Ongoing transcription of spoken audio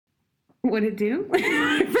What it do?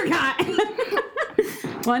 I forgot.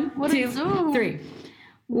 1, 2, 3.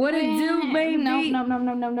 What it do, baby?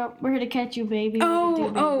 No. We're here to catch you, baby.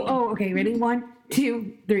 Okay. Ready? 1,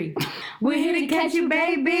 2, 3. We're here to catch you,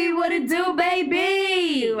 baby. What it do,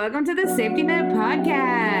 baby? Welcome to the Safety Net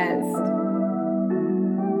Podcast.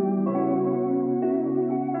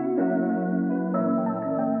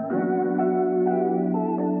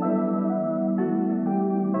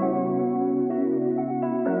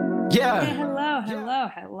 Yeah. Hey,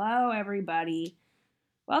 hello, everybody.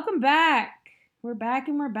 Welcome back. We're back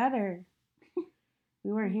and we're better.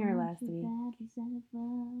 We weren't here last week.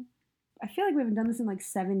 I feel like we haven't done this in like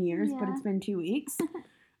 7 years, but it's been 2 weeks.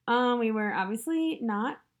 We were obviously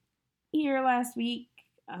not here last week.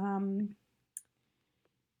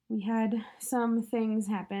 We had some things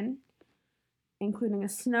happen, including a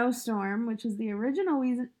snowstorm, which was the original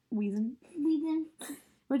reason we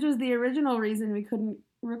couldn't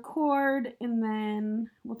record, and then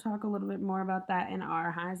we'll talk a little bit more about that in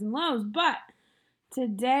our highs and lows. But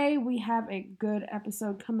today we have a good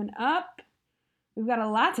episode coming up. We've got a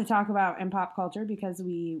lot to talk about in pop culture because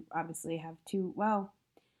we obviously have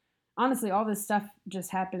honestly, all this stuff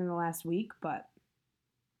just happened in the last week, but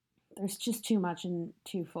there's just too much in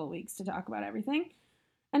 2 full weeks to talk about everything.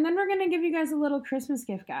 And then we're going to give you guys a little Christmas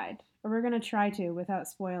gift guide, or we're going to try to without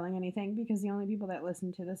spoiling anything, because the only people that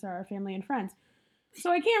listen to this are our family and friends. So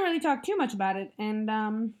I can't really talk too much about it. And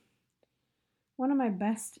one of my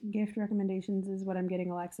best gift recommendations is what I'm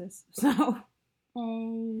getting Alexis. So I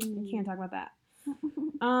can't talk about that.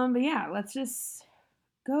 But yeah, let's just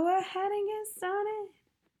go ahead and get started.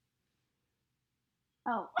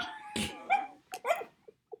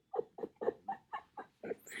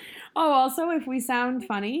 Also, if we sound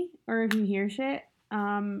funny or if you hear shit,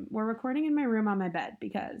 we're recording in my room on my bed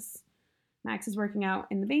because Max is working out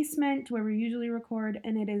in the basement where we usually record,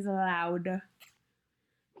 and it is loud.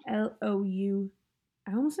 L-O-U.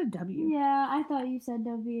 I almost said W. Yeah, I thought you said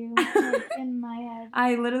W like, in my head.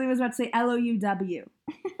 I literally was about to say L-O-U-W.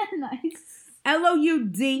 Nice.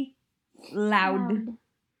 L-O-U-D. Loud.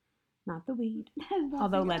 Not the weed.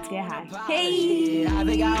 Although, let's get high. Hey! I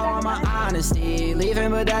think I owe my honesty. Leaving,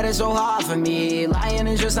 but that is so hard for me. Lying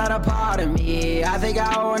is just not a part of me. I think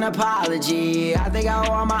I owe an apology. I think I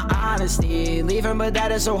owe my honesty. Leaving, but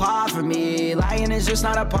that is so hard for me. Lying is just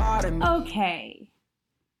not a part of me. Okay.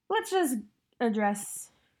 Let's just address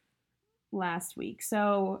last week.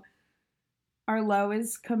 So, our low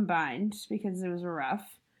is combined because it was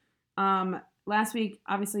rough. Last week,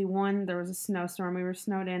 obviously, there was a snowstorm. We were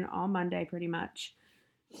snowed in all Monday, pretty much,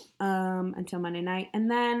 until Monday night.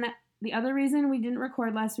 And then the other reason we didn't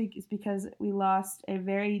record last week is because we lost a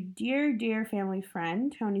very dear, dear family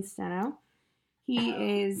friend, Tony Steno. He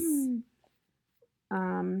is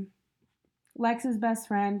Lex's best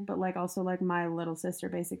friend, but also my little sister,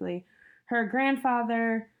 basically. Her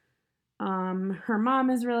grandfather, her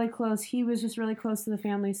mom is really close. He was just really close to the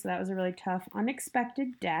family, so that was a really tough,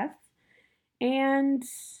 unexpected death. And,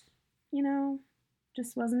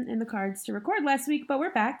 just wasn't in the cards to record last week, but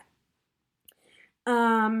we're back.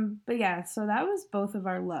 But yeah, so that was both of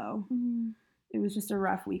our low. Mm-hmm. It was just a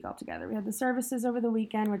rough week altogether. We had the services over the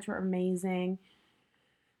weekend, which were amazing.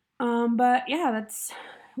 But yeah,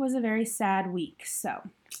 was a very sad week. So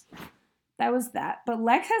that was that. But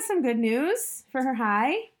Lex has some good news for her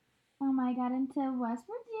high. I got into West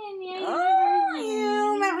Virginia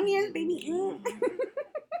University. Mountaineers, baby.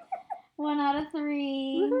 1 out of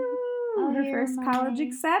 3. Her first college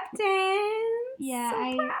acceptance. Yeah, so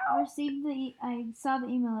I saw the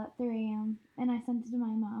email at 3 a.m. and I sent it to my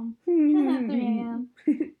mom at 3 a.m.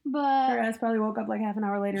 But her ass probably woke up like half an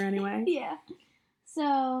hour later anyway. Yeah.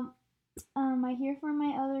 So, I hear from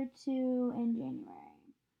my other 2 in January.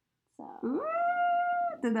 So. Ooh,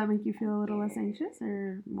 did that make you feel a little less anxious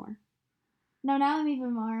or more? No, now I'm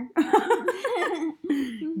even more.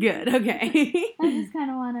 Good, okay. I just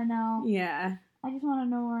kind of want to know. Yeah. I just want to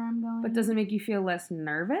know where I'm going. But does it make you feel less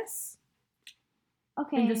nervous?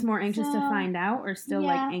 Okay. And just more anxious to find out, or still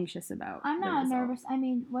anxious about? I'm not nervous. I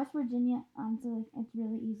mean, West Virginia, honestly, it's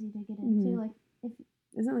really easy to get into.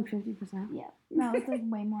 Mm-hmm. Isn't it 50%? Yeah. No, it's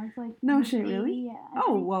way more. It's no shit, 80, really? Yeah.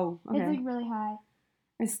 Whoa. Okay. It's really high.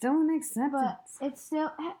 It's still an acceptance. But it's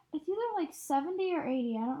either 70 or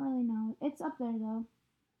 80. I don't really know. It's up there though.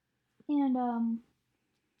 And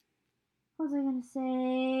what was I gonna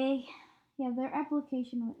say? Yeah, their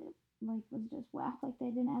application was just whack. They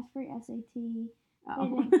didn't ask for your SAT. Oh. They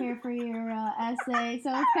didn't care for your essay.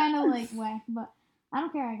 So it's kind of whack. But I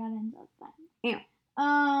don't care. I got in. So it's fine. Yeah.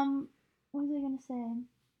 What was I gonna say?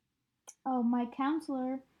 Oh, my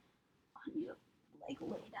counselor. like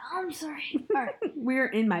lay down. I'm sorry. All right. We're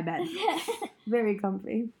in my bed. Very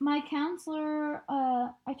comfy. My counselor,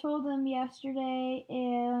 I told him yesterday,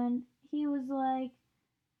 and he was like,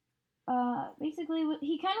 basically,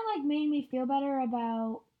 he kind of like made me feel better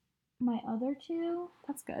about my other two.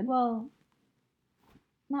 That's good. Well,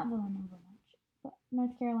 not Villanova much, but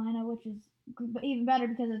North Carolina, which is even better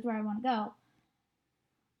because it's where I want to go.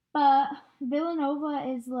 But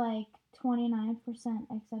Villanova is like 29%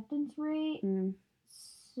 acceptance rate,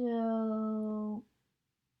 so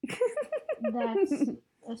that's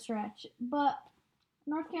a stretch. But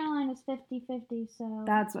North Carolina's 50-50, so...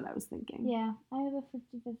 That's what I was thinking. Yeah, I have a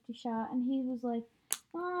 50-50 shot, and he was like,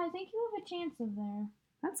 oh, I think you have a chance of there.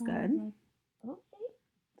 That's And good. I was like, okay.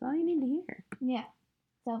 That's all you need to hear. Yeah.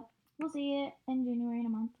 So, we'll see it in January in a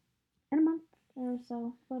month. In a month. Or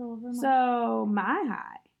so, a little over a month. So, my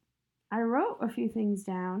high. I wrote a few things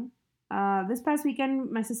down. This past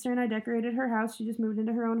weekend, my sister and I decorated her house. She just moved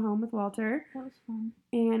into her own home with Walter. That was fun.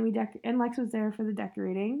 And and Lex was there for the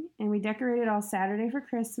decorating. And we decorated all Saturday for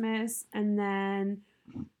Christmas. And then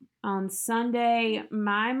on Sunday,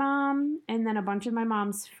 my mom and then a bunch of my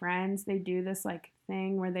mom's friends, they do this like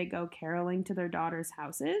thing where they go caroling to their daughter's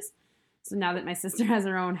houses. So now that my sister has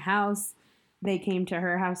her own house, they came to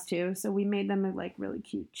her house too. So we made them a like really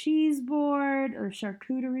cute cheese board or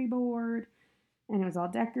charcuterie board. And it was all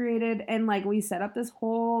decorated. And like we set up this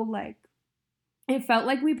whole like, it felt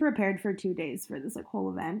like we prepared for 2 days for this like whole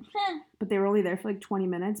event. But they were only there for like 20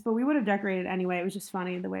 minutes. But we would have decorated anyway. It was just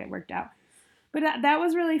funny the way it worked out. But that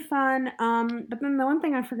was really fun. But then the one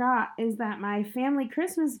thing I forgot is that my family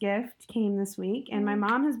Christmas gift came this week. And my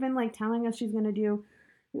mom has been like telling us she's going to do,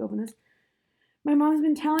 we open this. My mom's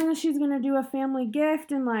been telling us she's going to do a family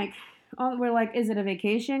gift. And like, we're like, is it a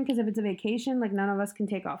vacation? Because if it's a vacation, like none of us can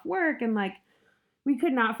take off work. And like, we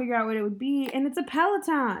could not figure out what it would be. And it's a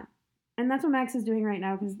Peloton. And that's what Max is doing right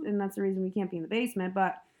now. And that's the reason we can't be in the basement.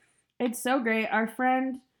 But it's so great. Our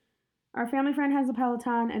family friend has a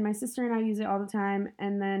Peloton. And my sister and I use it all the time.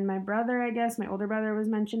 And then my brother, I guess, my older brother was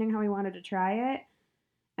mentioning how he wanted to try it.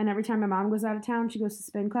 And every time my mom goes out of town, she goes to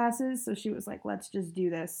spin classes. So she was like, let's just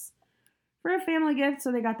do this for a family gift.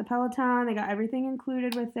 So they got the Peloton. They got everything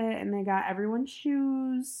included with it. And they got everyone's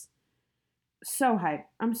shoes. So hyped.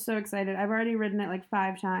 I'm so excited. I've already ridden it like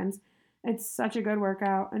 5 times. It's such a good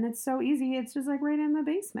workout. And it's so easy. It's just like right in the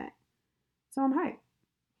basement. So I'm hyped.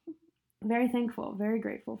 Very thankful. Very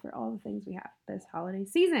grateful for all the things we have this holiday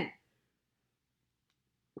season.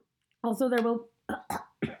 Also, there will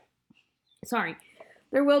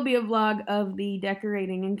be a vlog of the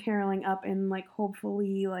decorating and caroling up in like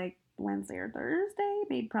hopefully like Wednesday or Thursday.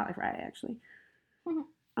 Maybe probably Friday actually.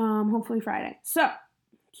 Hopefully Friday. So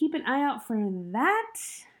keep an eye out for that.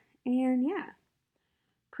 And yeah,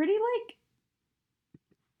 pretty like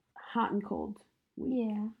hot and cold week.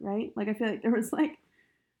 Yeah. Right? Like I feel like there was like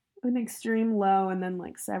an extreme low and then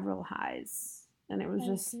like several highs. And it was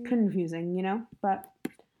just confusing, you know? But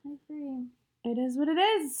I agree. It is what it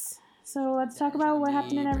is. So let's talk about what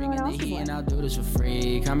happened in everyone else's life. And I'll do this for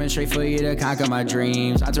free. Coming straight for you to conquer my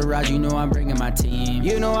dreams. Entourage, you know I'm bringing my team.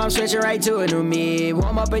 You know I'm switching right to a new me.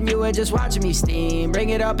 Warm up and you were just watching me steam. Bring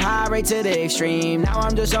it up high right to the extreme. Now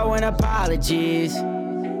I'm just owing apologies. I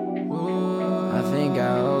think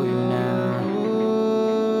I owe you now.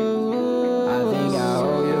 I think I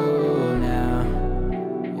owe you now.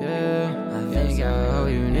 Yeah, I think I owe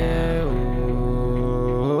you now.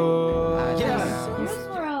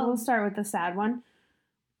 We'll start with the sad one.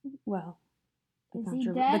 Well, Is he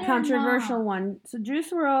dead the or controversial not? one. So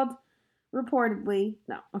Juice WRLD reportedly,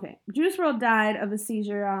 Juice WRLD died of a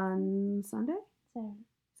seizure on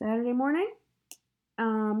Saturday morning.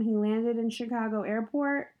 He landed in Chicago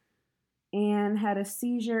airport and had a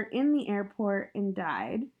seizure in the airport and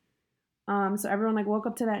died. So everyone like woke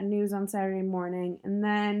up to that news on Saturday morning, and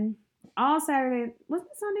then all Saturday, wasn't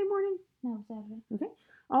it Sunday morning? No, Saturday. Okay.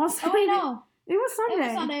 All Saturday. Oh, wait, no. It was Sunday.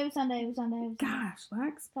 It was Sunday. Gosh,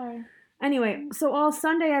 Lex. Sorry. Anyway, so all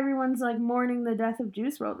Sunday everyone's like mourning the death of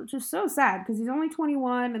Juice WRLD, which is so sad because he's only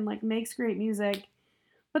 21 and like makes great music.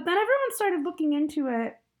 But then everyone started looking into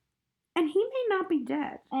it, and he may not be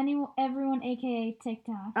dead. Everyone, aka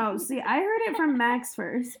TikTok. Oh, see, I heard it from Max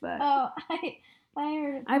first, but Oh, I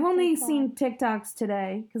heard it. I've from only TikTok. seen TikToks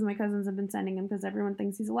today because my cousins have been sending him because everyone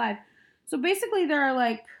thinks he's alive. So basically, there are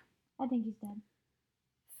like I think he's dead.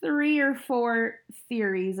 3 or 4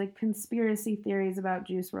 theories, like conspiracy theories about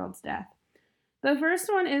Juice WRLD's death. The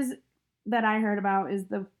first one is that I heard about is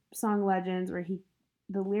the song Legends, where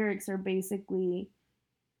the lyrics are basically,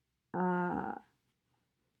 let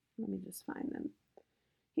me just find them.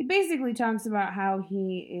 He basically talks about how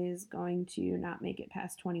he is going to not make it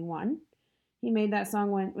past 21. He made that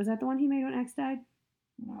song when, was that the one he made when X died?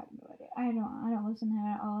 I have no idea. I don't listen to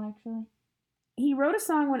it at all, actually. He wrote a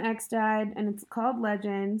song when X died, and it's called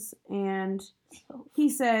Legends, and he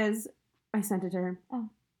says, I sent it to her. Oh.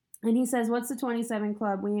 And he says, what's the 27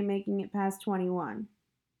 club? We ain't making it past 21.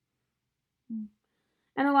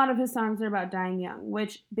 And a lot of his songs are about dying young,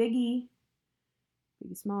 which Biggie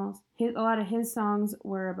Smalls, a lot of his songs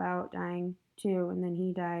were about dying too, and then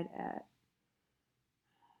he died at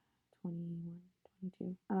 21,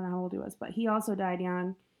 22. I don't know how old he was, but he also died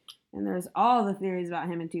young, and there's all the theories about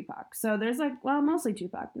him and Tupac. So there's like, well, mostly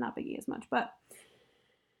Tupac, not Biggie as much, but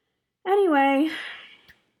anyway,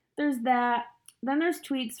 there's that. Then there's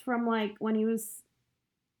tweets from like when he was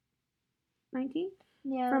 19?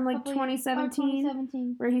 Yeah, From like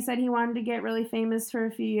 2017, where he said he wanted to get really famous for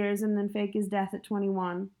a few years and then fake his death at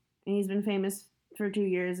 21. And he's been famous for 2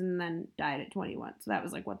 years and then died at 21. So that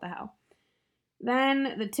was like, what the hell?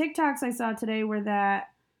 Then the TikToks I saw today were that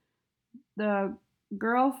the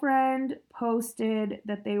girlfriend posted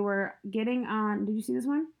that they were getting on. Did you see this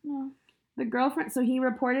one? No. The girlfriend, so he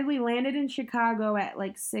reportedly landed in Chicago at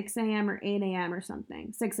like 6 a.m. or 8 a.m. or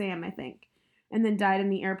something. 6 a.m., I think. And then died in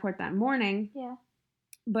the airport that morning. Yeah.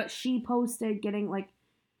 But she posted getting like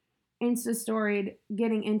Insta-storied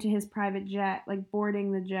getting into his private jet, like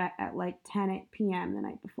boarding the jet at like 10 p.m. the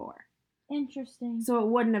night before. Interesting. So it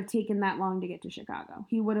wouldn't have taken that long to get to Chicago.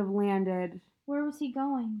 He would have landed Where was he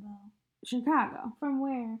going, though? Chicago. From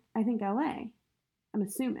where? I think LA. I'm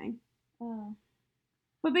assuming. Oh.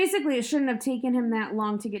 But basically, it shouldn't have taken him that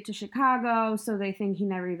long to get to Chicago, so they think he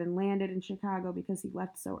never even landed in Chicago because he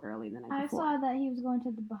left so early the night before. I saw that he was going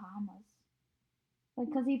to the Bahamas. Like,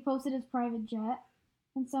 because he posted his private jet,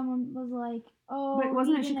 and someone was like, oh, But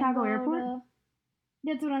wasn't it he didn't Chicago go Airport? to-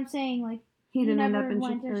 That's what I'm saying. Like, He didn't end never up in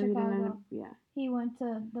went to Chicago. Chicago. Yeah. He went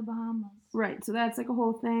to the Bahamas. Right, so that's like a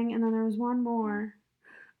whole thing, and then there was one more.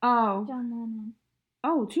 Oh. John Lennon.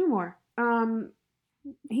 Oh, two more.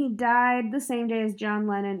 He died the same day as John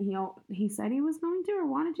Lennon. He said he was going to or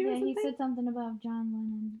wanted to or Yeah, something? he said something about John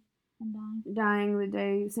Lennon and dying. Dying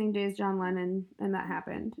the same day as John Lennon, and that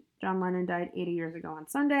happened. John Lennon died 80 years ago on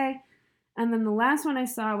Sunday. And then the last one I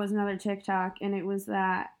saw was another TikTok, and it was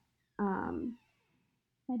that,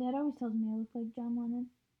 My dad always tells me I look like John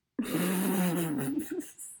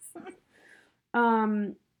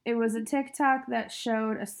Lennon. It was a TikTok that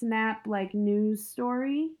showed a Snap, like, news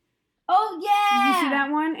story. Oh, yeah! Did you see that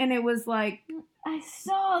one? And it was, like, I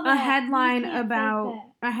saw that. a headline You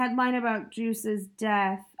can't fake about Juice's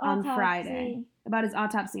death on Autopsy. Friday. About his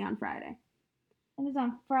autopsy on Friday. It was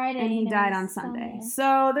on Friday. And he it died was on Sunday.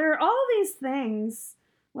 So there are all these things.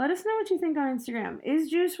 Let us know what you think on Instagram. Is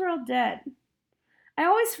Juice WRLD dead? I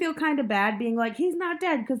always feel kind of bad being like, he's not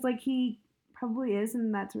dead, because, like, he probably is,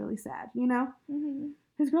 and that's really sad, you know? Mm-hmm.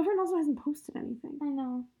 His girlfriend also hasn't posted anything. I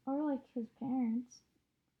know. Or, like, his parents.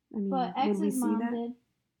 I mean, But would we X's see mom that? did.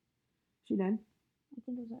 She did? I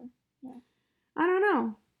think it was her. Yeah. I don't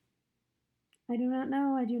know. I do not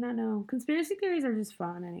know. I do not know. Conspiracy theories are just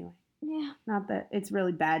fun anyway. Yeah. Not that it's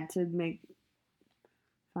really bad to make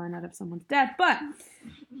fun out of someone's death, but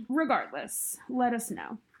regardless, let us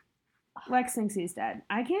know. Lex thinks he's dead.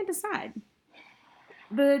 I can't decide.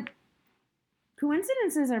 The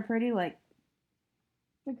coincidences are pretty, like...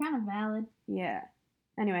 They're kind of valid. Yeah.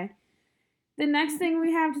 Anyway, the next thing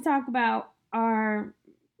we have to talk about are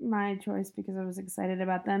my choice because I was excited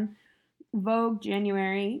about them. Vogue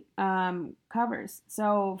January covers.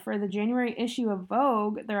 So for the January issue of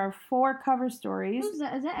Vogue, there are 4 cover stories. Who's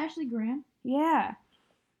that? Is that Ashley Graham? Yeah.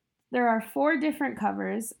 There are 4 different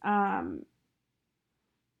covers,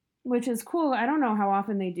 which is cool. I don't know how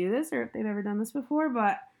often they do this or if they've ever done this before,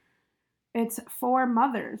 but it's 4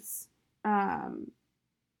 mothers.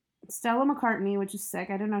 Stella McCartney, which is sick.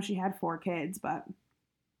 I didn't know she had 4 kids, but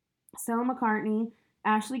Stella McCartney,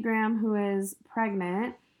 Ashley Graham, who is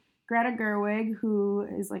pregnant, Greta Gerwig, who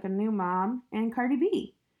is like a new mom, and Cardi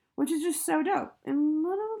B, which is just so dope. And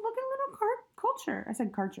look at culture. I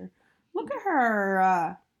said culture. Look at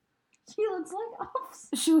her. She looks like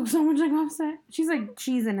Offset. She looks so much like Offset. She's like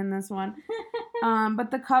cheesing in this one.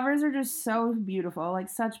 But the covers are just so beautiful. Like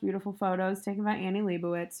such beautiful photos taken by Annie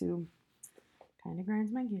Leibovitz, who kind of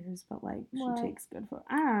grinds my gears, but like What? she takes good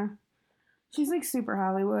photos. She's like super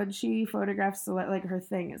Hollywood. She photographs, like her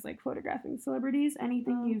thing is like photographing celebrities.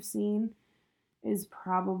 Anything you've seen is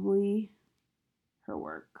probably her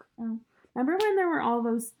work. Oh. Remember when there were all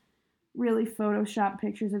those really Photoshop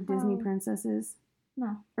pictures of Disney Oh. princesses?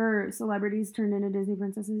 No. Or celebrities turned into Disney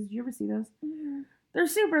princesses. Did you ever see those? Mm-hmm. They're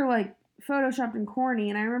super like Photoshopped and corny.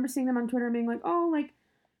 And I remember seeing them on Twitter and being like, oh, like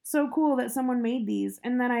so cool that someone made these.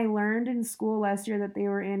 And then I learned in school last year that they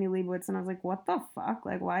were Annie Leibovitz, and I was like, what the fuck?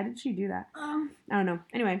 Like, why did she do that? I don't know.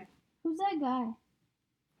 Anyway, Who's that guy?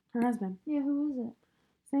 her husband. Yeah, who is it?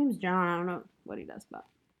 His name's John. I don't know what he does, but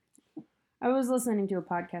I was listening to a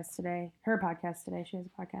podcast today. Her podcast today. She has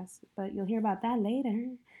a podcast, but you'll hear about that later.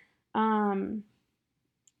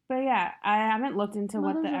 But yeah, I haven't looked into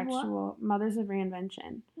what the Mothers of what? actual Mothers of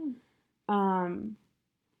Reinvention. Hmm.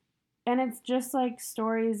 And it's just like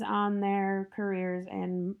stories on their careers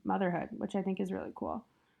and motherhood, which I think is really cool.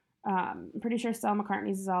 I'm pretty sure Stella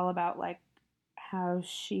McCartney's is all about like how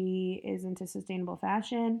she is into sustainable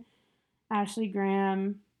fashion. Ashley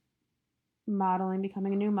Graham, modeling,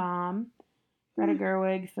 becoming a new mom. Greta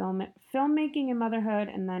Gerwig, filmmaking and motherhood.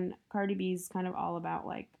 And then Cardi B's kind of all about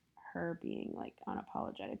like her being like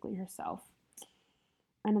unapologetically herself.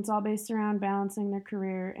 And it's all based around balancing their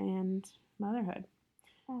career and motherhood.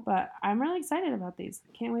 But I'm really excited about these.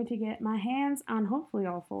 Can't wait to get my hands on hopefully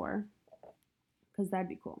all 4. Because that'd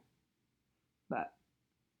be cool. But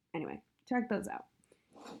anyway, check those out.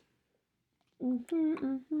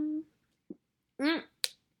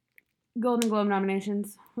 Golden Globe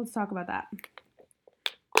nominations. Let's talk about that.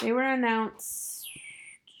 They were announced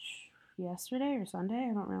yesterday or Sunday.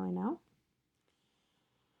 I don't really know.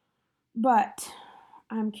 But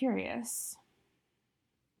I'm curious.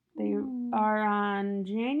 They are on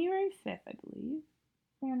January 5th, I believe.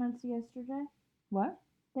 They were announced yesterday. What?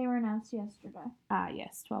 They were announced yesterday. Ah,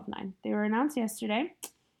 yes, 12/9. They were announced yesterday.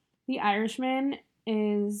 The Irishman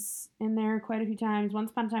is in there quite a few times.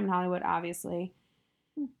 Once Upon a Time in Hollywood, obviously.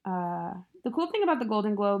 The cool thing about the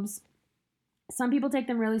Golden Globes, some people take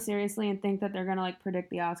them really seriously and think that they're going to, like, predict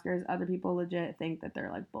the Oscars. Other people legit think that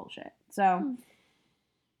they're, like, bullshit. So,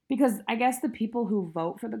 because I guess the people who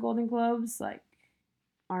vote for the Golden Globes, like,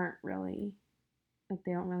 aren't really, like,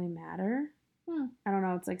 they don't really matter. I don't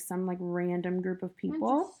know, it's like some like random group of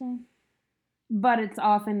people. Interesting. But it's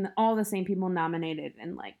often all the same people nominated,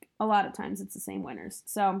 and like a lot of times it's the same winners.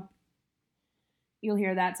 So you'll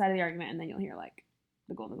hear that side of the argument, and then you'll hear like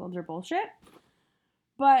the Golden Globes are bullshit.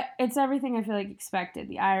 But it's everything I feel like expected.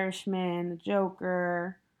 The Irishman, the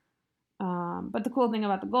Joker. But the cool thing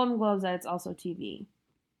about the Golden Globes is that it's also TV.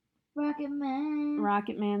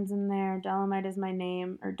 Rocketman's in there. Dolomite is my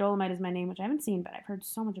name, which I haven't seen, but I've heard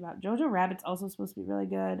so much about. Jojo Rabbit's also supposed to be really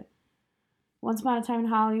good. Once Upon a Time in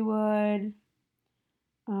Hollywood.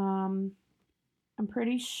 I'm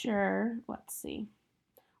pretty sure. Let's see.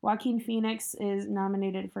 Joaquin Phoenix is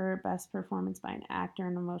nominated for Best Performance by an Actor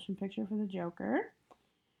in a Motion Picture for The Joker.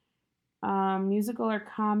 Musical or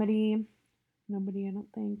comedy. Nobody, I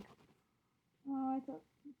don't think. Oh, I thought.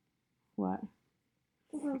 What?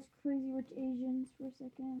 I thought it was Crazy Rich Asians for a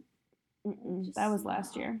second. That was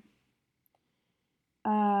last year.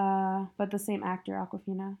 But the same actor,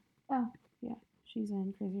 Awkwafina. Oh. Yeah, she's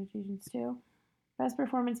in Crazy Rich Asians too. Best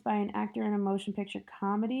performance by an actor in a motion picture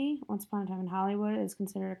comedy. Once Upon a Time in Hollywood is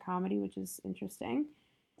considered a comedy, which is interesting.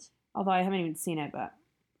 Although I haven't even seen it, but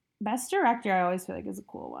Best Director I always feel like is a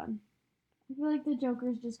cool one. I feel like the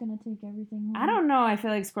Joker's just gonna take everything home. I don't know. I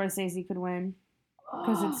feel like Scorsese could win.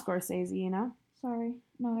 Because it's Scorsese, you know? Sorry.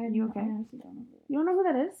 No, I You okay? I honestly don't know who it is. You don't know who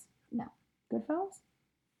that is? No. Goodfellas?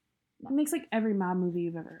 No. It makes like every mob movie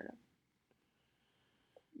you've ever heard of.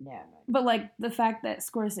 Yeah. But like the fact that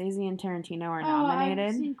Scorsese and Tarantino are nominated.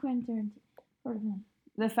 I've seen Quentin Tarantino. Heard of him.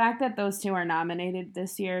 The fact that those two are nominated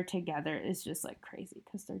this year together is just like crazy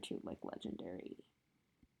because they're two like legendary,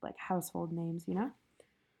 like household names, you know?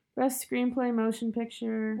 Best screenplay motion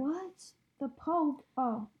picture. What? The Pope?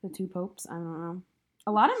 Oh. The Two Popes. I don't know.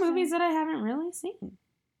 A lot of movies that I haven't really seen.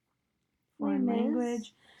 Foreign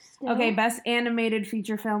language. Still? Okay, best animated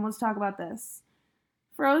feature film. Let's talk about this.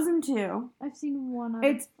 Frozen 2. I've seen one of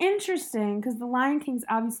It's interesting because The Lion King's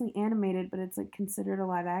obviously animated, but it's like considered a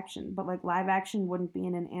live action. But like live action wouldn't be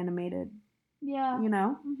in an animated, Yeah. you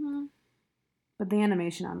know? Mm-hmm. But the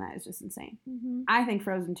animation on that is just insane. Mm-hmm. I think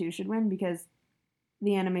Frozen 2 should win because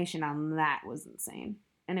the animation on that was insane.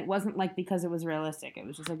 And it wasn't like because it was realistic. It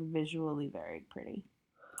was just like visually very pretty.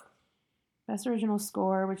 Best original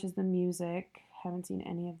score, which is the music. Haven't seen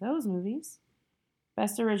any of those movies.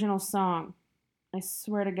 Best original song. I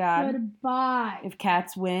swear to God. Goodbye. If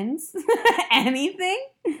Cats wins anything,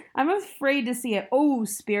 I'm afraid to see it. Oh,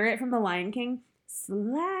 Spirit from The Lion King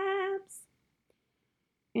slaps.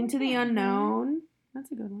 Into the can't Unknown.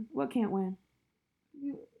 That's a good one. What can't win?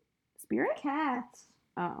 Spirit? Cats.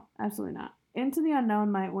 Oh, absolutely not. Into the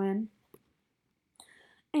Unknown might win.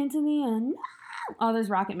 Into the Unknown. Oh, there's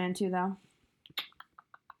Rocketman too, though.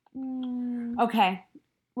 Okay,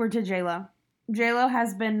 we're to J-Lo. J-Lo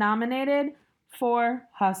has been nominated For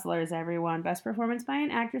Hustlers, everyone. Best performance by an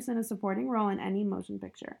actress in a supporting role in any motion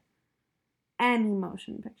picture. Any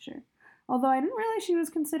motion picture. Although I didn't realize she was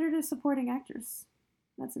considered a supporting actress.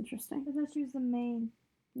 That's interesting. I thought she was the main.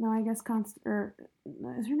 No, I guess is her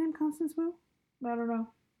name Constance Wu? I don't know.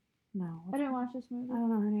 No. I didn't watch this movie. I don't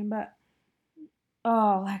know her name, but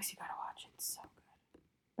oh, Lex, you gotta watch it. It's so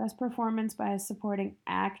good. Best performance by a supporting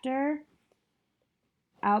actor.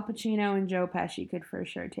 Al Pacino and Joe Pesci could for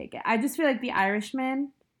sure take it. I just feel like The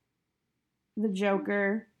Irishman, The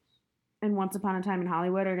Joker, and Once Upon a Time in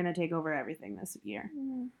Hollywood are gonna take over everything this year.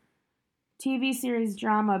 Mm. TV series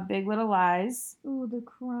drama Big Little Lies, Ooh, The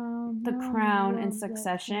Crown. The Oh, Crown, I and love that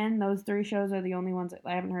Succession. Those 3 shows are the only ones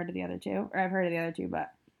I haven't heard of the other 2. Or I've heard of the other 2,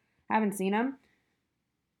 but haven't seen them.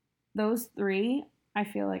 Those 3, I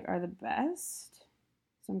feel like, are the best.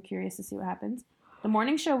 So I'm curious to see what happens. The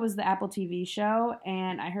morning show was the Apple TV show,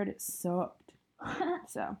 and I heard it sucked.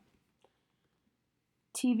 So,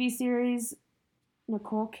 TV series,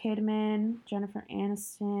 Nicole Kidman, Jennifer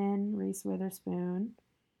Aniston, Reese Witherspoon,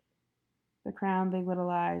 The Crown, Big Little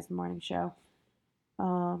Lies, The Morning Show.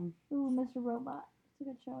 Ooh, Mr. Robot. It's a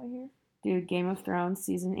good show, I hear. Dude, Game of Thrones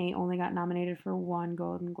season 8 only got nominated for 1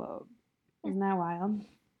 Golden Globe. Isn't that wild?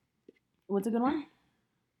 What's a good one?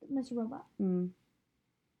 Mr. Robot.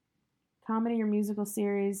 Comedy or musical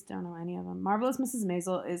series, don't know any of them. Marvelous Mrs.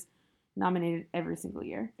 Maisel is nominated every single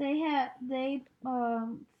year. They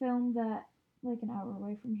filmed that like an hour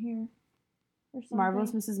away from here. Or something.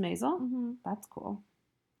 Marvelous Mrs. Maisel? Mm-hmm. That's cool.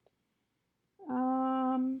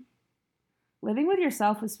 Living with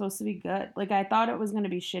Yourself was supposed to be good. Like, I thought it was going to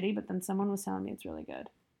be shitty, but then someone was telling me it's really good.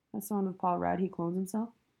 That's the one with Paul Rudd. He clones himself.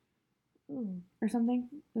 Ooh. Or something.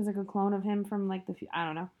 There's like a clone of him from like I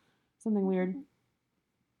don't know. Something weird.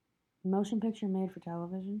 Motion picture made for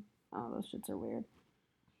television. Oh, those shits are weird.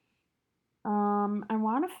 I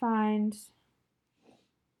want to find...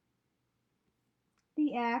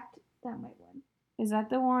 The Act. That might win. Is that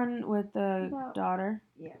the one with the About- daughter?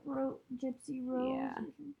 Yeah. Gypsy Rose. Yeah. or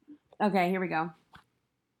something. Okay, here we go.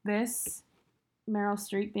 This, Meryl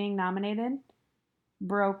Streep being nominated,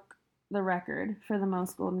 broke the record for the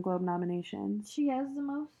most Golden Globe nominations. She has the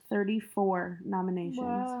most. 34 nominations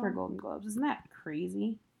Wow. for Golden Globes. Isn't that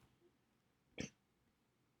crazy?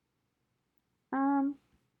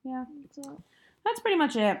 Yeah. So, That's pretty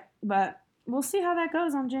much it, but we'll see how that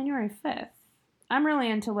goes on January 5th. I'm really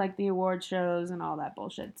into, like, the award shows and all that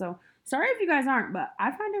bullshit, so sorry if you guys aren't, but I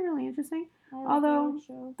find it really interesting. I like Although- that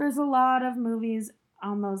show. There's a lot of movies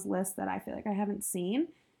on those lists that I feel like I haven't seen,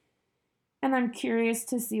 and I'm curious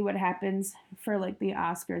to see what happens for, like, the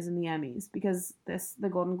Oscars and the Emmys, because the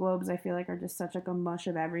Golden Globes, I feel like, are just such, like, a mush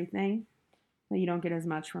of everything that you don't get as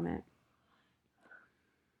much from it.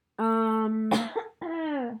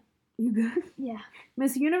 You good? Yeah.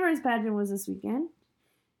 Miss Universe pageant was this weekend,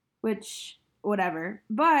 which, whatever.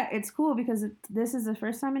 But it's cool because this is the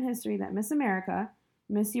first time in history that Miss America,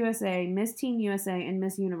 Miss USA, Miss Teen USA, and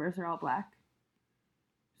Miss Universe are all black.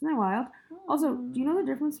 Isn't that wild? Also, do you know the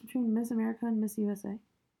difference between Miss America and Miss USA?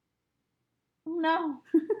 No.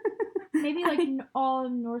 Maybe like all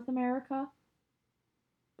of North America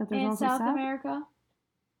But there's and also South America.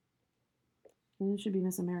 And it should be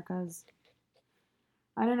Miss America's.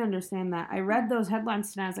 I didn't understand that. I read those headlines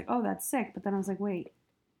today. I was like, oh, that's sick. But then I was like, wait,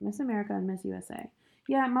 Miss America and Miss USA.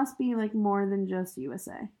 Yeah, it must be like more than just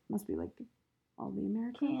USA. It must be like all the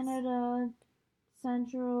Americans. Canada,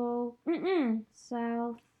 Central,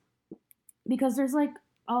 South. Because there's like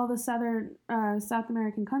all the South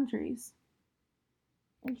American countries.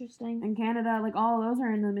 Interesting. And Canada, like all of those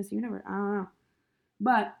are in the Miss Universe. I don't know.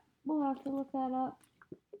 But We'll have to look that up.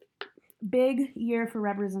 big year for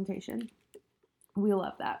representation. We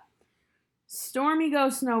love that. Stormy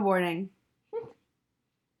goes snowboarding.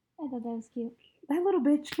 I thought that was cute. That little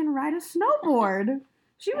bitch can ride a snowboard.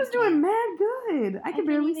 She was doing mad good. I could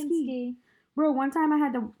barely can't even ski. Bro, one time I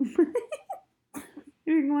had to...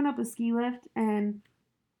 we were going up a ski lift, and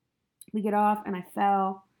we get off, and I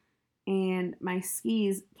fell, and my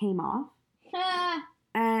skis came off.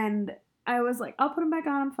 And I was like, I'll put them back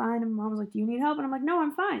on, I'm fine. And Mom was like, do you need help? And I'm like, no,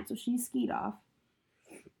 I'm fine. So she skied off.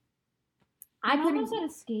 I almost had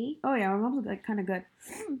a ski. Oh yeah, my mom's like kind of good.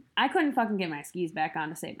 I couldn't fucking get my skis back on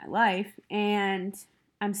to save my life, and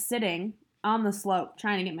I'm sitting on the slope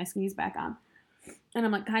trying to get my skis back on, and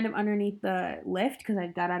I'm like kind of underneath the lift because I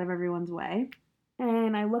got out of everyone's way,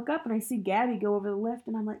 and I look up and I see Gabby go over the lift,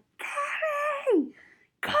 and I'm like, Gabby,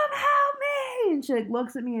 come help me, and she like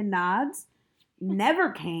looks at me and nods.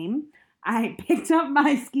 Never came. I picked up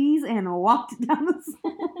my skis and walked down the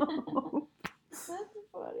slope. That's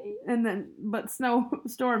funny. And then, but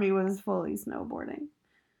Stormy was fully snowboarding.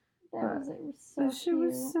 It was so But she cute.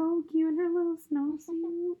 was so cute in her little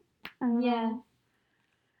snowsuit. I don't Yeah. know.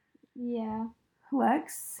 Yeah.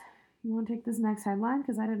 Lex, you want to take this next headline?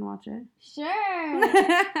 Because I didn't watch it.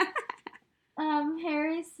 Sure.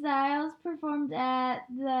 Harry Styles performed at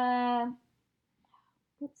the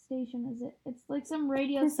what station is it? It's like some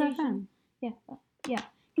radio Kiss station. FM. Yeah.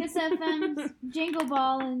 Kiss FM's Jingle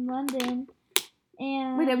Ball in London.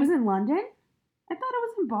 And Wait, it was in London? I thought it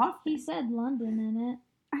was in Boston. he said London in it.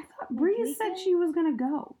 I thought Like Bree said weekend? she was going to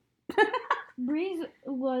go. Breeze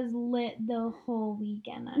was lit the whole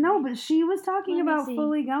weekend. No, but she was talking Let me about see.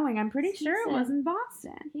 fully going. I'm pretty She sure it said- was in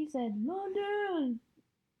Boston. He said London.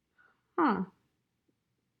 Huh.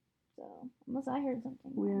 So unless I heard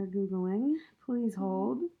something. We wrong. are Googling. Please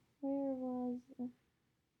hold. Where was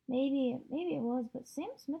maybe it was, but Sam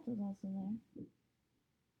Smith was also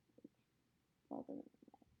there.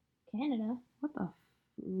 Canada. What the?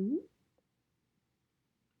 It's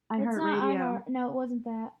iHeartRadio. not iHeart. No, it wasn't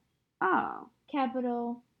that. Oh.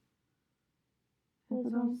 Capital. This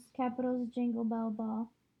Capitals. one's Capital's Jingle Bell Ball.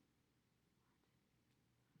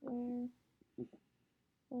 Where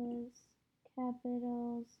was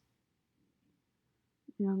Capital's?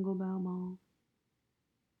 Jungle Bell Mall.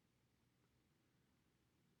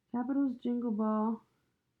 Capitals Jingle Ball.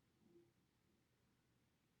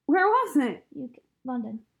 Where was it?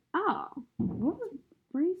 London. Oh. What was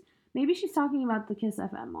Breeze? Maybe she's talking about the Kiss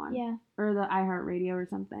FM one. Yeah. Or the iHeartRadio or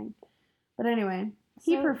something. But anyway,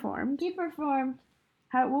 he So, performed. He performed.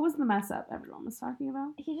 What was the mess up everyone was talking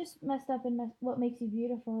about? He just messed up in What Makes You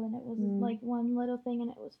Beautiful, and it was Mm. like one little thing,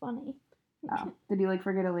 and it was funny. Oh. Did he like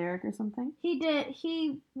forget a lyric or something? He did.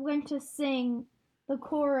 He went to sing the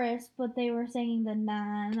chorus, but they were singing the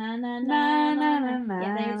na na na na na na.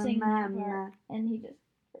 Yeah, they were singing that part, and he just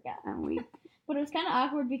forgot. I'm weak. But it was kind of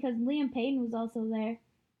awkward because Liam Payne was also there.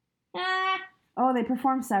 Ah, Oh, they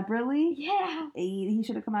performed separately? yeah. He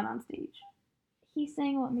should have come out on stage. He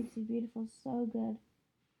sang What Makes You Beautiful so good.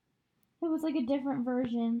 It was like a different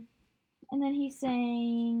version. And then he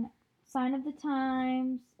sang Sign of the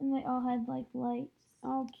Times, and they all had like lights.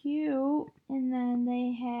 Oh, cute. And then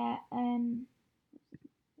they had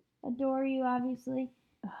Adore You, obviously.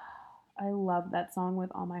 I love that song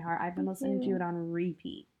with all my heart. I've been Me listening too. to it on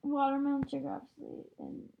repeat. Watermelon Sugar, obviously,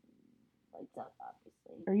 and Lights Up,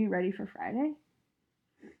 obviously. Are you ready for Friday?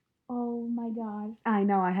 Oh my god. I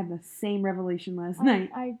know, I had the same revelation last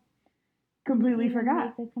night. I Completely didn't even forgot.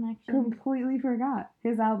 make the connection. Completely forgot.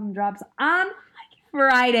 His album drops on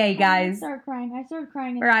Friday, I guys. started crying. I started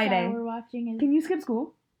crying in Friday. the shower watching his... Can you skip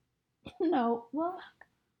school? No. Well,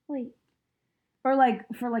 wait. Or like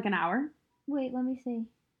for like an hour? Wait, let me see.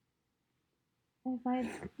 If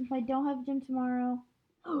I don't have gym tomorrow,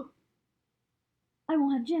 I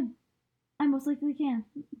won't have gym. I most likely can.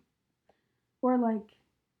 Or like,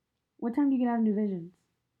 what time do you get out of New Visions?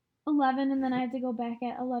 11, and then I have to go back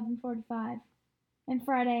at 11:45. And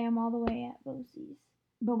Friday, I'm all the way at BOCES.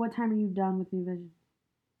 But what time are you done with New Visions?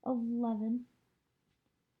 11.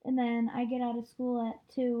 And then I get out of school at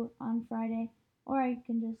 2 on Friday. Or I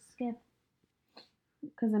can just skip.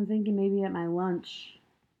 Because I'm thinking maybe at my lunch,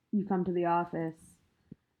 you come to the office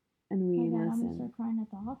and we Oh my God, I'm gonna listen. start crying at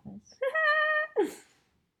the office.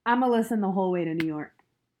 I'm going to listen the whole way to New York.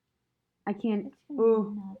 I can't. It's gonna Ooh.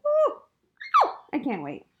 be nuts. Ooh. I can't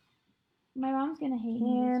wait. My mom's gonna hate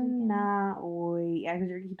me this weekend. Cannot wait. Yeah, because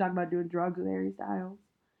you keep talking about doing drugs with Harry Styles.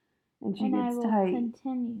 And she And I gets will tight.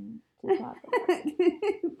 continue to talk about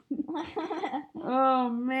it. Oh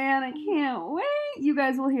man, I can't wait. You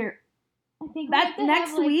guys will hear I think That we have to next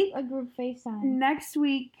have, like, week- a group FaceTime next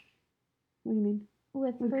week. What do you mean?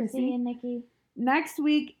 with with Chrissy Chrissy? and Nikki. Next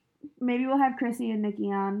week, maybe we'll have Chrissy and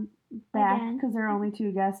Nikki on back Again. because they're only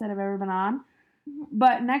two guests that have ever been on. Mhm.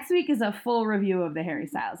 But next week is a full review of the Harry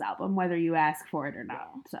Styles album, whether you ask for it or not.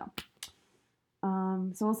 So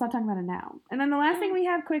we'll stop talking about it now. And then the last thing we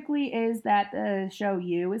have quickly is that the show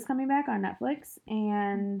You is coming back on Netflix,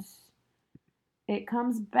 and it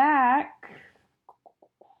comes back.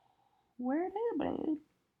 Where is it?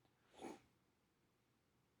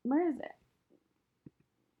 Where is it?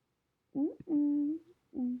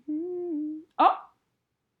 Oh,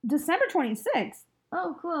 December 26th.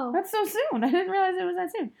 Oh, cool. That's so soon. I didn't realize it was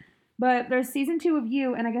that soon. But there's season 2 of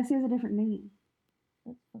You, and I guess he has a different name.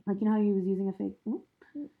 Like, you know how he was using a fake...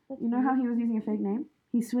 That's You know how weird. he was using a fake name?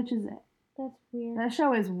 He switches it. That's weird. That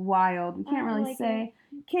show is wild. We can't I really like say...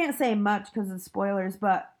 Can't say much because of spoilers,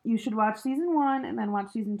 but you should watch season 1 and then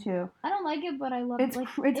watch season 2. I don't like it, but I love It's it. Like,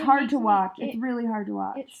 it's it hard makes to me- watch. It, It's really hard to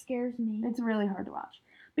watch. it scares me. It's really hard to watch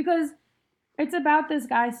because It's about this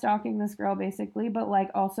guy stalking this girl, basically, but,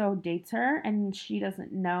 like, also dates her, and she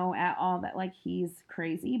doesn't know at all that, like, he's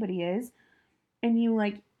crazy, but he is. And he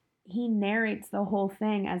narrates the whole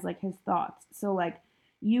thing as, like, his thoughts. So, like,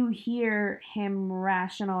 you hear him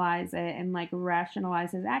rationalize it and, like,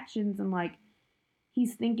 rationalize his actions, and, like,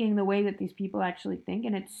 he's thinking the way that these people actually think,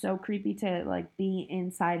 and it's so creepy to, like, be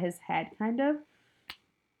inside his head, kind of.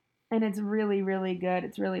 And it's really, really good.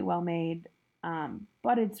 It's really well made.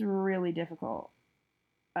 But it's really difficult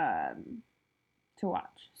to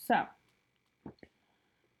watch. So,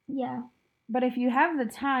 Yeah. but if you have the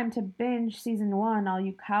time to binge season 1, all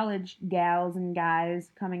you college gals and guys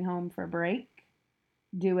coming home for break,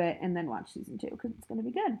 do it and then watch season 2 because it's going to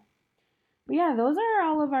be good. But yeah, those are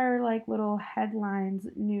all of our like little headlines,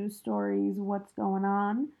 news stories, what's going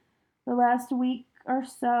on the last week or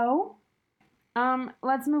so.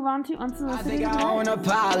 Let's move on to I unsolicited think I owe an advice.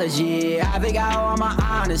 apology. I think I owe my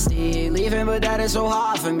honesty. Leaving, but that is so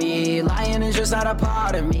hard for me. Lying is just not a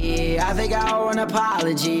part of me. I think I owe an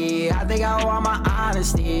apology. I think I owe my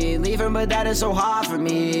honesty. Leaving, but that is so hard for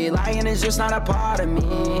me. Lying is just not a part of me.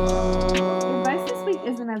 Advice this week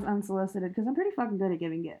isn't as unsolicited because I'm pretty fucking good at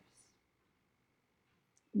giving gifts.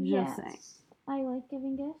 Just saying. I like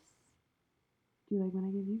giving gifts. Do you like when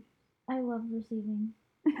I give you? I love receiving.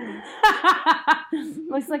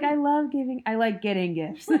 Looks like I like getting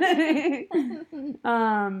gifts.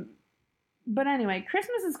 But anyway,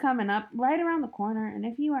 Christmas is coming up right around the corner, and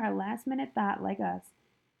if you are a last minute thought like us,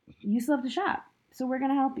 you still have to shop. So we're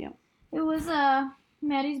gonna help you. It was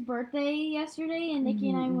Maddie's birthday yesterday, and Nikki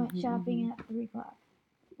and I went shopping at 3:00,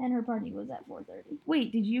 and her party was at 4:30.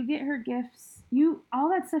 Wait, did you get her gifts? All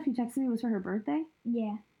that stuff you texted me was for her birthday?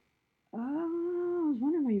 Yeah. Oh, I was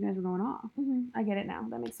wondering why you guys were going off. I get it now.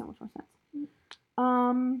 That makes so much more sense.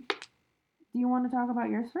 Do you want to talk about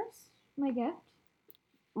yours first? My gift.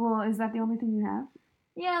 Well, is that the only thing you have?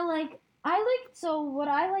 Yeah, so what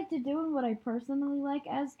I like to do and what I personally like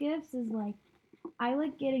as gifts is I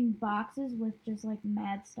like getting boxes with just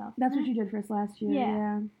mad stuff. That's in what it. you did for us last year.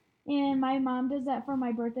 Yeah. And my mom does that for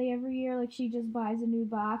my birthday every year. She just buys a new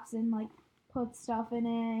box and puts stuff in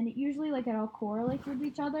it, and usually it all correlates with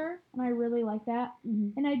each other, and I really like that.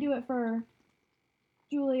 Mm-hmm. And I do it for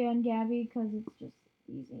Julia and Gabby because it's just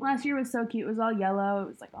easy. Last year was so cute. It was all yellow. It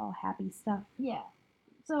was all happy stuff. Yeah.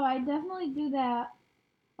 So I definitely do that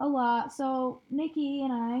a lot. So Nikki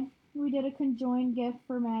and we did a conjoined gift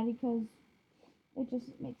for Maddie because it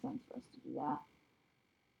just makes sense for us to do that.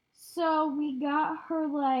 So we got her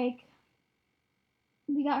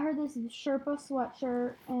this Sherpa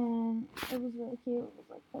sweatshirt, and it was really cute. It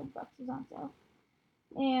was $30 on sale.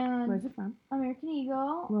 And Where's it from? American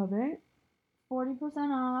Eagle, Love it.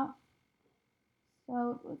 40% off.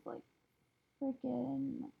 So it was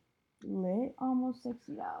freaking Lit. almost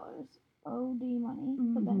 $60. OD money,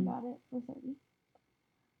 but then got it for $30.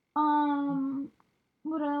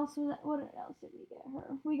 What else did we get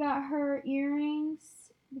her? We got her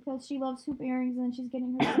earrings because she loves hoop earrings, and then she's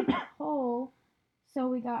getting her second hole. So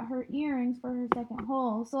we got her earrings for her second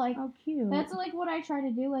hole. So Oh, cute. that's what I try to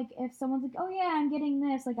do. If someone's oh yeah, I'm getting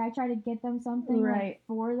this, I try to get them something Right.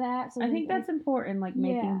 for that. So I think that's important, making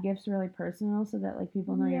Yeah. gifts really personal so that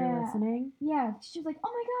people know you're Yeah. listening. yeah. She was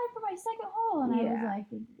oh my god, for my second hole, and Yeah. I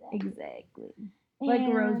was Exactly. And Like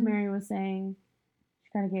Rosemary was saying,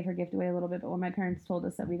 she kind of gave her gift away a little bit, but when my parents told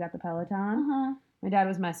us that we got the Peloton, my dad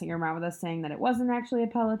was messing around with us saying that it wasn't actually a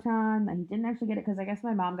Peloton, that he didn't actually get it because I guess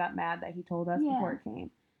my mom got mad that he told us Yeah. before it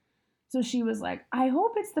came. So she was like, I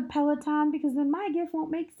hope it's the Peloton because then my gift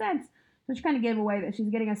won't make sense. So she kind of gave away that she's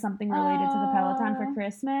getting us something related to the Peloton for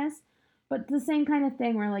Christmas. But the same kind of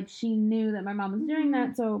thing where she knew that my mom was doing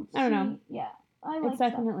that. So I don't know. Yeah, I like It's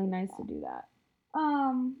definitely nice to do that.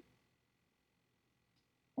 And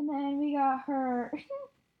then we got her.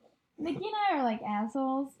 Nikki and I are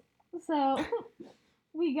assholes. So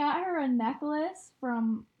we got her a necklace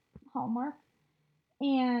from Hallmark.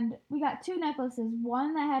 And we got two necklaces,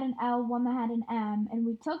 one that had an L, one that had an M. And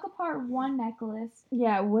we took apart one necklace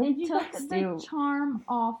Yeah, what did and you took guys the do? charm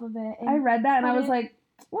off of it. And I read that and I put was it- like,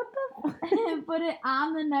 what the fuck? and put it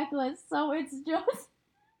on the necklace. So it's just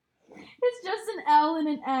an L and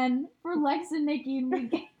an N for Lex and Nikki. And we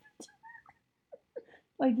gave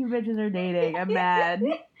Like, you bitches are dating. I'm mad.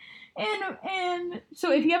 and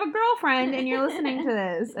So if you have a girlfriend and you're listening to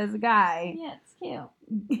this as a guy, yeah, it's cute.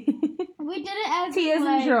 We did it as T as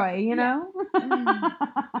in Troy, you know?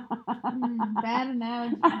 bad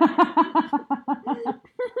analogy.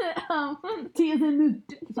 T as in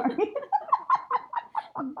sorry.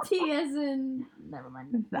 T as in never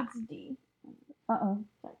mind. That. It's D. Uh-oh.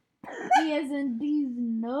 D as in D's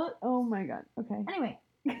nut. Oh my god. Okay. Anyway,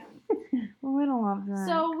 Well, we don't love that.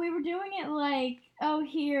 So we were doing it like, oh,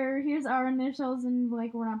 here's our initials, and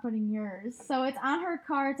like we're not putting yours. So it's on her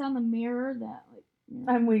car. It's on the mirror that like.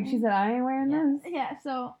 I'm weak. She said I ain't wearing this. Yeah.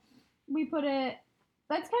 So we put it.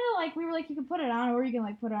 That's kind of like we were like you can put it on, or you can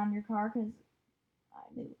like put it on your car because I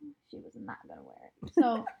knew she was not gonna wear it.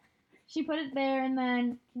 So she put it there, and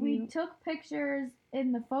then we took pictures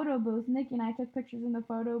in the photo booth. Nikki and I took pictures in the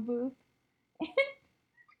photo booth.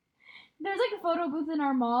 There's like a photo booth in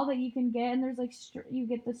our mall that you can get, and there's like you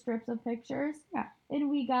get the strips of pictures. Yeah.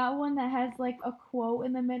 And we got one that has like a quote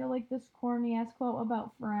in the middle, like this corny ass quote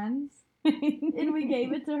about Friends, and we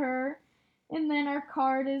gave it to her. And then our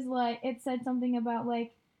card is like it said something about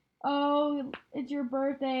like, oh, it's your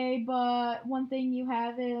birthday, but one thing you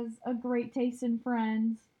have is a great taste in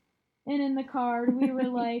Friends. And in the card we were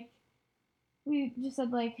like, we just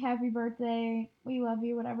said like happy birthday, we love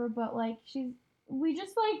you, whatever. But like we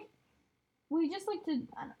just like to,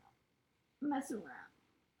 I don't know, mess around.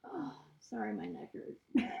 Oh, sorry, my neck hurts.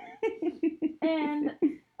 And,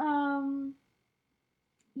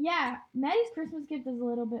 yeah, Maddie's Christmas gift is a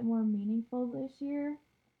little bit more meaningful this year.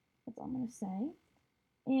 That's all I'm going to say.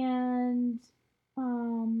 And,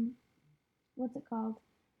 what's it called?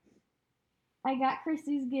 I got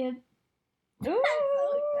Christy's gift. Ooh! I'm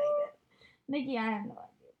so excited. Nikki, I have no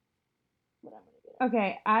idea what I'm going to get.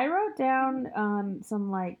 Okay, I wrote down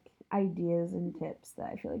some like ideas and tips that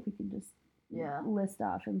I feel like we could just list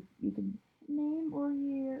off, and you could name or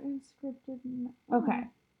year in scripted. Okay,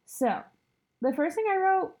 so the first thing I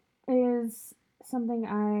wrote is something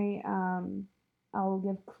I'll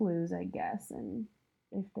give clues, I guess, and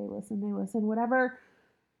if they listen, whatever.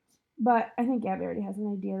 But I think Gabby already has an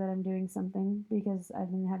idea that I'm doing something because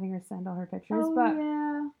I've been having her send all her pictures. Oh, but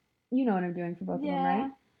yeah. you know what I'm doing for both of them,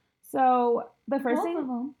 right? So the first Both thing of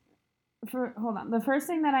them. The first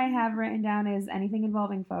thing that I have written down is anything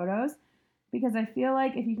involving photos, because I feel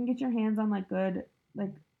like if you can get your hands on like good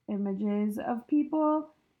like images of people,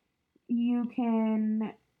 you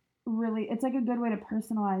can really, it's like a good way to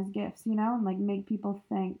personalize gifts, you know, and like make people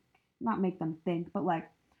think, not make them think, but like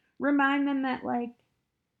remind them that like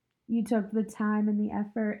you took the time and the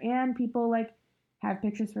effort, and people like have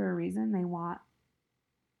pictures for a reason. They want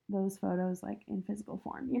those photos like in physical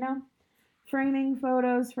form, you know? Framing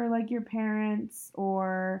photos for like your parents,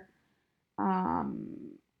 or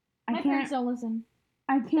My parents don't listen.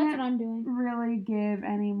 I That's can't what I'm doing. really give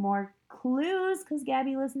any more clues because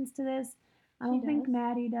Gabby listens to this. I don't think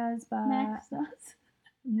Maddie does, but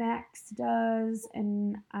Max does,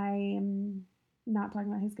 and I am not talking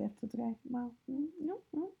about his gifts. It's okay. Well, no.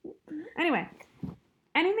 Anyway,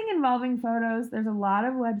 anything involving photos, there's a lot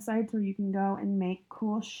of websites where you can go and make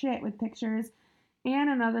cool shit with pictures.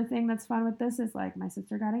 And another thing that's fun with this is like my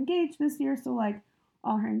sister got engaged this year, so like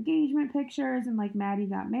all her engagement pictures, and like Maddie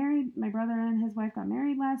got married. My brother and his wife got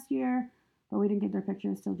married last year, but we didn't get their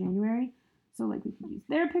pictures till January. So like we could use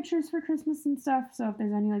their pictures for Christmas and stuff. So if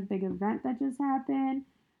there's any like big event that just happened,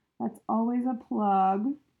 that's always a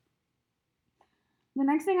plug. The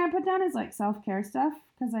next thing I put down is like self-care stuff,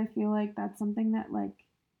 because I feel like that's something that like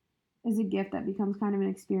is a gift that becomes kind of an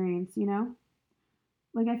experience, you know?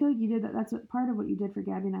 Like, I feel like you did that. That's part of what you did for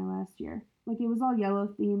Gabby and I last year. Like, it was all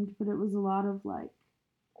yellow themed, but it was a lot of, like...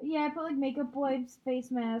 Yeah, I put, like, makeup wipes,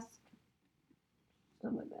 face mask,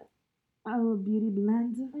 stuff like that. Oh, beauty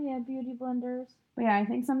blend. Yeah, beauty blenders. But yeah, I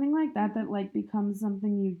think something like that like, becomes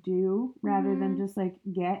something you do rather than just, like,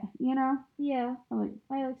 get, you know? Yeah. Or, like,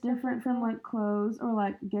 I like different from, like, clothes or,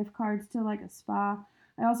 like, gift cards to, like, a spa.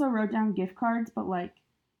 I also wrote down gift cards, but, like,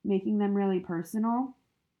 making them really personal,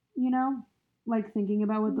 you know? Like thinking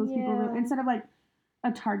about what those people really, instead of like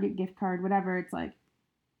a Target gift card, whatever, it's like,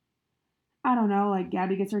 I don't know, like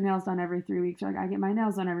Gabby gets her nails done every 3 weeks, or like I get my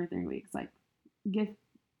nails done every 3 weeks, like gift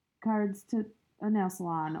cards to a nail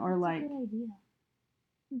salon, or That's like, a good idea.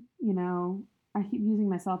 you know, I keep using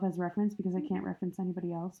myself as reference because I can't reference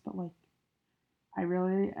anybody else, but like I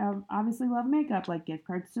really obviously love makeup, like gift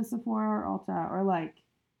cards to Sephora or Ulta, or like,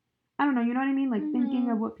 I don't know, you know what I mean, like thinking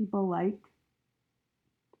of what people like.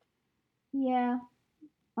 Yeah.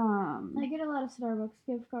 I get a lot of Starbucks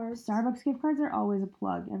gift cards. Starbucks gift cards are always a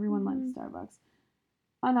plug. Everyone likes Starbucks.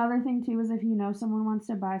 Another thing too is if you know someone wants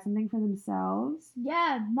to buy something for themselves.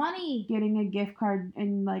 Yeah, money. Getting a gift card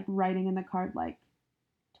and like writing in the card like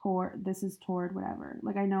this is toward whatever.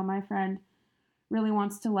 Like I know my friend really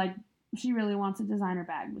wants to she really wants a designer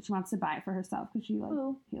bag, but she wants to buy it for herself because she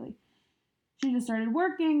Haley. She just started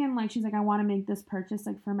working and like she's like, I want to make this purchase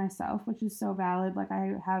like for myself, which is so valid. Like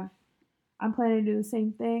I'm planning to do the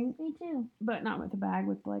same thing. Me too. But not with a bag,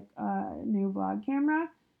 with like a new vlog camera.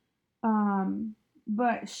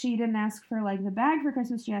 But she didn't ask for, like, the bag for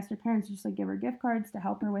Christmas. She asked her parents to just, like, give her gift cards to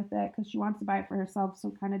help her with it because she wants to buy it for herself.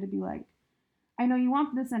 So kind of to be like, I know you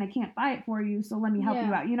want this and I can't buy it for you, so let me help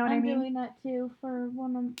you out. You know what I mean? I'm doing that too for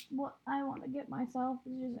what I want to get myself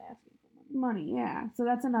is just asking for money. Yeah. So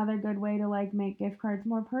that's another good way to, like, make gift cards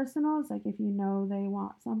more personal. It's like if you know they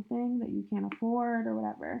want something that you can't afford or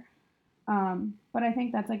whatever. But I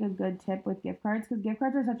think that's, like, a good tip with gift cards because gift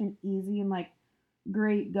cards are such an easy and, like,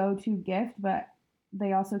 great go-to gift, but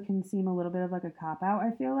they also can seem a little bit of, like, a cop-out,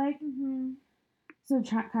 I feel like. Mm-hmm. So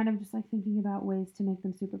kind of just, like, thinking about ways to make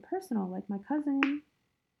them super personal. Like, my cousin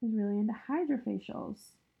is really into hydrofacials.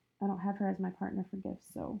 I don't have her as my partner for gifts,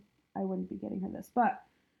 so I wouldn't be getting her this. But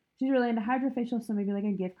she's really into hydrofacials, so maybe, like,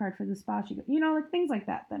 a gift card for the spa. Like, things like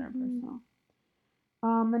that are personal.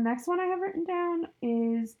 The next one I have written down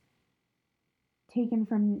is taken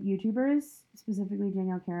from YouTubers, specifically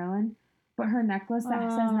Danielle Carolyn. But her necklace that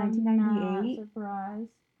says 1998. Not surprised.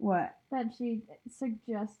 What? That she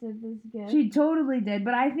suggested this gift. She totally did,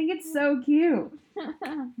 but I think it's so cute.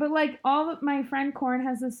 But, like, my friend Corn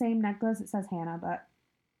has the same necklace. It says Hannah, but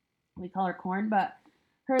we call her Corn. But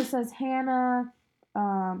hers says Hannah,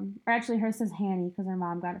 or actually hers says Hanny because her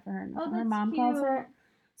mom got it for her. And her mom calls her.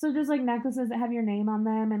 So just, like, necklaces that have your name on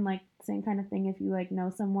them and, like, same kind of thing if you, like, know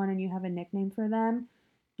someone and you have a nickname for them.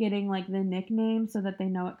 Getting, like, the nickname so that they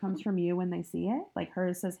know it comes from you when they see it. Like,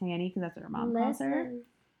 hers says Hanny because that's what her mom calls her.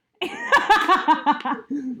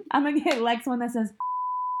 I'm going to get Lex one that says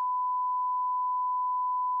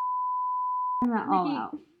that all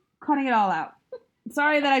out. Cutting it all out.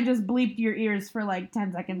 Sorry that I just bleeped your ears for, like,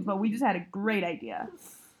 10 seconds, but we just had a great idea.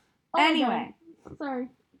 Anyway. Okay. Sorry.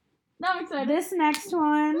 Now I'm excited. This next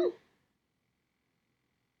one.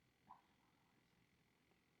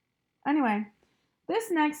 Anyway. This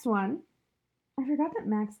next one, I forgot that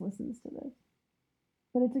Max listens to this,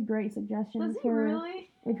 but it's a great suggestion Does he for really?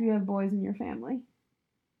 if you have boys in your family.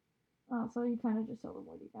 Oh, so you kind of just told him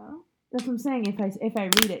where to go? That's what I'm saying. If I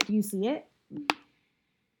read it, do you see it?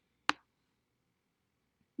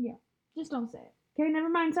 Yeah, just don't say it. Okay, never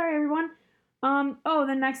mind. Sorry, everyone.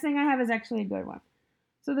 The next thing I have is actually a good one.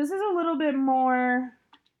 So this is a little bit more,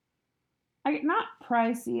 not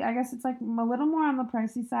pricey. I guess it's like a little more on the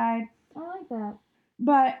pricey side. I like that.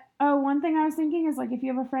 But one thing I was thinking is, like, if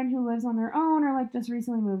you have a friend who lives on their own or, like, just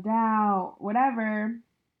recently moved out, whatever,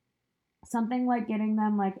 something like getting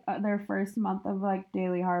them, like, their first month of, like,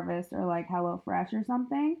 Daily Harvest or, like, HelloFresh or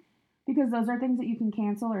something, because those are things that you can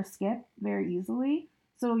cancel or skip very easily.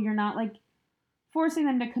 So you're not, like, forcing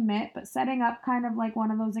them to commit, but setting up kind of, like, one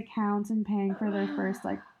of those accounts and paying for their first,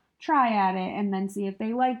 like, try at it and then see if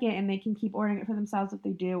they like it and they can keep ordering it for themselves if they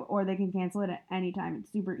do, or they can cancel it at any time.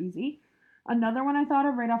 It's super easy. Another one I thought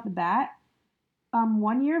of right off the bat,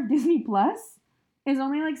 1 year of Disney Plus is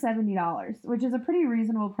only like $70, which is a pretty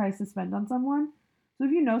reasonable price to spend on someone. So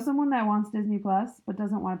if you know someone that wants Disney Plus but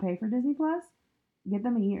doesn't want to pay for Disney Plus, get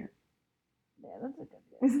them a year. Yeah, that's a good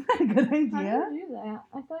idea. Isn't that a good idea? How do you do that?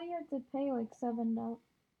 I thought you had to pay like $7.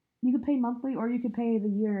 You could pay monthly or you could pay the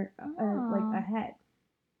year like ahead.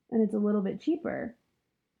 And it's a little bit cheaper.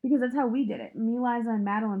 Because that's how we did it. Me, Liza, and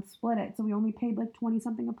Madeline split it, so we only paid like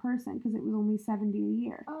 20-something a person because it was only $70 a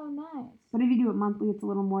year. Oh, nice. But if you do it monthly, it's a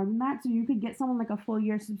little more than that. So you could get someone like a full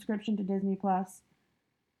year subscription to Disney Plus,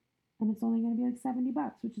 and it's only going to be like $70,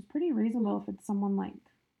 which is pretty reasonable if it's someone like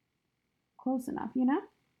close enough, you know?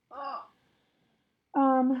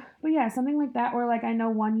 But yeah, something like that. Or like I know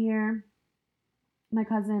 1 year, my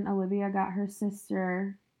cousin Olivia got her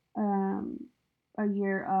sister a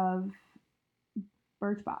year of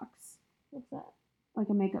Birchbox. What's that? Like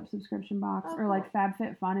a makeup subscription box. Oh, or like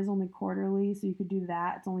FabFitFun is only quarterly, so you could do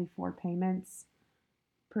that. It's only 4 payments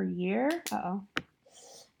per year. Uh-oh.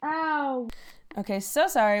 Ow. Okay, so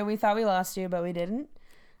sorry. We thought we lost you, but we didn't.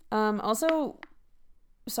 Also,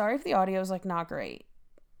 sorry if the audio is like not great.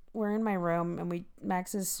 We're in my room, and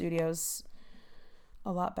Max's studio's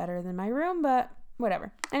a lot better than my room, but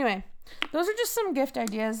whatever. Anyway, those are just some gift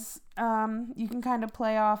ideas you can kind of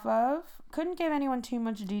play off of. Couldn't give anyone too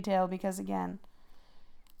much detail because, again,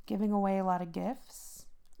 giving away a lot of gifts.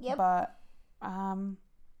 Yep. But,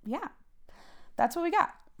 yeah, that's what we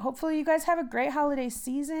got. Hopefully you guys have a great holiday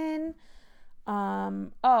season.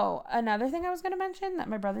 Another thing I was going to mention that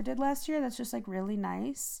my brother did last year that's just, like, really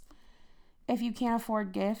nice. If you can't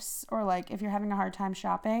afford gifts or, like, if you're having a hard time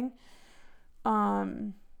shopping,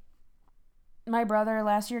 my brother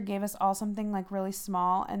last year gave us all something like really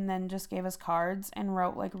small and then just gave us cards and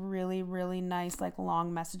wrote like really, really nice like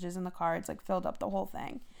long messages in the cards, like filled up the whole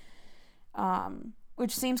thing.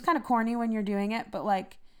 Which seems kind of corny when you're doing it, but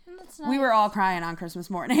like That's nice. we were all crying on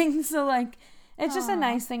Christmas morning. So like it's just a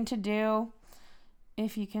nice thing to do.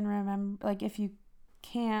 if you can remember, like, if you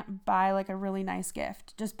can't buy like a really nice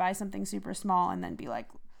gift, just buy something super small and then be like,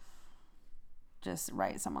 just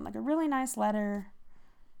write someone like a really nice letter.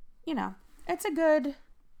 You know, it's a good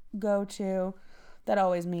go-to that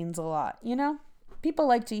always means a lot, you know? People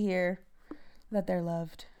like to hear that they're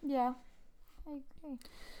loved. Yeah, I agree.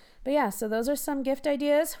 But yeah, so those are some gift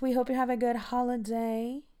ideas. We hope you have a good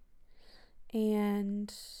holiday.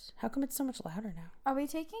 And how come it's so much louder now? Are we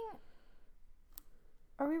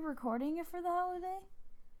recording it for the holiday?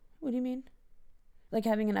 What do you mean? Like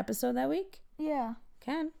having an episode that week? Yeah.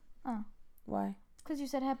 Can. Oh. Why? Because you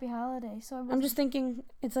said happy holiday, so I'm just thinking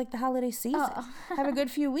it's like the holiday season. Oh. Have a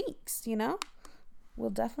good few weeks, you know?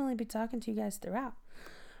 We'll definitely be talking to you guys throughout.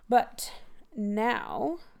 But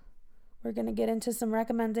now we're going to get into some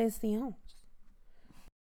recommendations.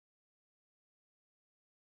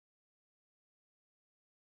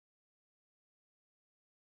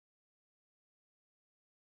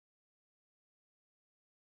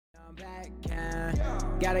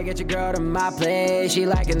 Gotta get your girl to my place, she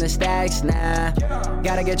liking the stacks now.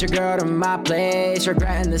 Gotta get your girl to my place,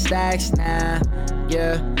 regretting the stacks now.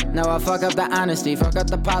 Yeah, now I fuck up the honesty, fuck up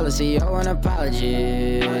the policy, owe an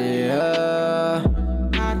apology. Yeah,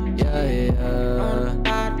 yeah.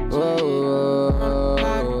 Whoa.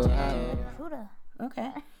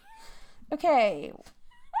 Okay. Okay.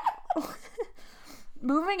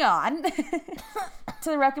 Moving on to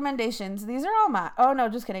the recommendations. These are all my... Oh, no,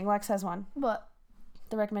 just kidding. Lex has one. What?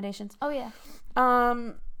 The recommendations. Oh, yeah.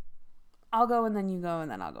 I'll go and then you go and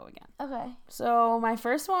then I'll go again. Okay. So my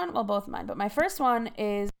first one... Well, both mine. But my first one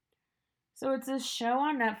is... So it's a show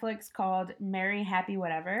on Netflix called Merry Happy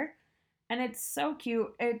Whatever. And it's so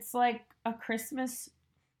cute. It's like a Christmas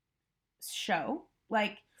show.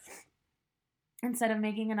 Like... Instead of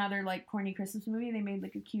making another, like, corny Christmas movie, they made,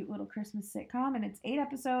 like, a cute little Christmas sitcom, and it's 8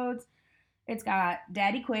 episodes. It's got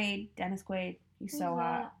Daddy Quaid, Dennis Quaid. He's so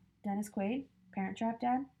hot. Dennis Quaid, Parent Trap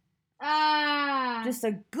dad. Just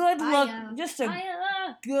a good look,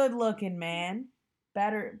 good looking man.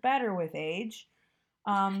 Better with age.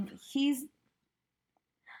 He's...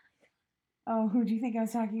 Oh, who do you think I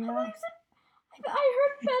was talking about? I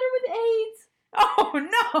heard better with AIDS. Oh,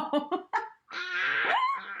 no!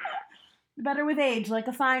 Better with age, like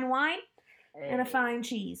a fine wine and a fine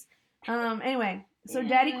cheese. Anyway, so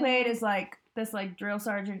Daddy Quaid is like this like drill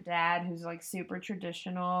sergeant dad who's like super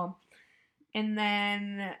traditional. And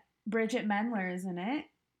then Bridget Mendler is in it.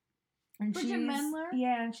 And Bridget Mendler?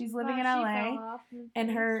 Yeah, and she's living in LA.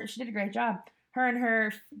 And she did a great job. Her and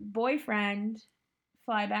her boyfriend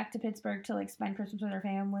fly back to Pittsburgh to like spend Christmas with her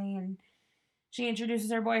family, and she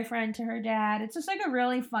introduces her boyfriend to her dad. It's just like a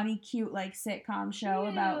really funny, cute, like sitcom show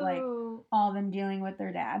about like all of them dealing with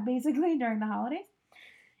their dad basically during the holidays.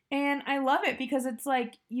 And I love it because it's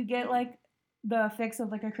like you get like the fix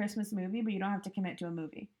of like a Christmas movie, but you don't have to commit to a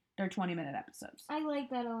movie. They're 20-minute episodes. I like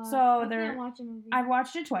that a lot. So I can't watch a movie. I've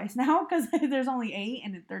watched it twice now because there's only 8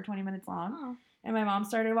 and they're 20 minutes long. Oh. And my mom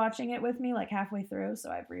started watching it with me like halfway through,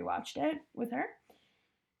 so I've rewatched it with her.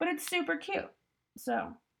 But it's super cute.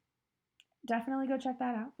 So definitely go check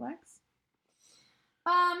that out, Lex.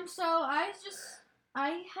 So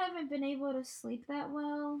I haven't been able to sleep that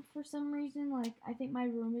well for some reason. Like, I think my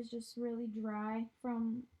room is just really dry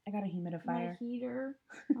from I got a humidifier. my heater.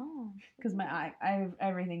 Oh. Because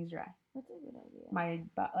everything's dry. That's a good idea.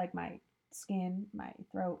 My skin, my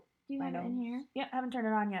throat, Do you my have nose. it in here? Yeah, I haven't turned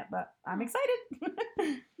it on yet, but I'm excited.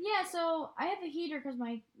 Yeah, so I have a heater because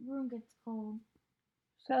my room gets cold.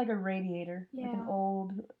 She's got like a radiator, like an Yeah.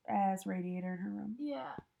 old ass radiator in her room.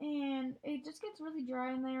 Yeah, and it just gets really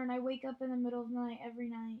dry in there, and I wake up in the middle of the night every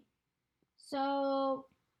night. So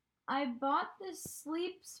I bought this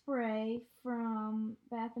sleep spray from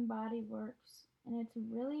Bath and Body Works, and it's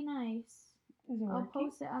really nice. Is it I'll working?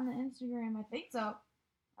 post it on the Instagram. I think so.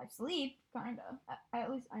 I sleep, kind of.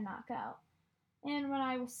 At least I knock out. And when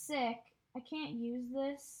I was sick, I can't use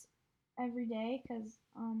this every day because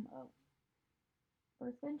of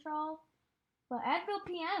birth control. But Advil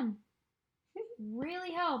PM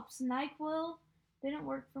really helps. NyQuil didn't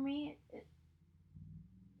work for me.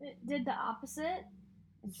 It did the opposite.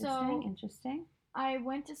 Interesting. I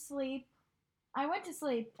went to sleep,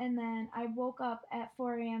 and then I woke up at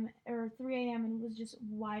 4 a.m. or 3 a.m. and was just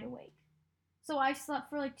wide awake. So I slept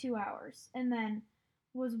for like 2 hours and then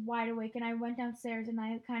was wide awake, and I went downstairs and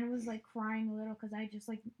I kind of was like crying a little because I just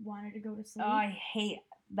like wanted to go to sleep. Oh, I hate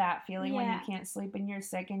that feeling when you Yeah. can't sleep and you're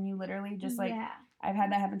sick and you literally just like, Yeah. I've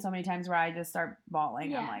had that happen so many times where I just start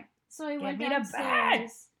bawling. I'm Yeah. like, So I get went me to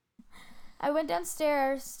downstairs. I went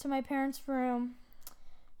downstairs to my parents' room,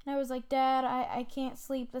 and I was like, Dad, I can't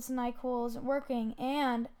sleep. This NyQuil isn't working.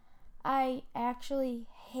 And I actually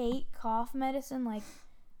hate cough medicine. Like,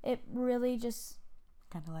 it really just...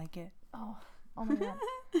 Kind of like it. Oh my God.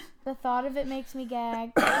 The thought of it makes me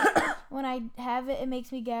gag. When I have it, it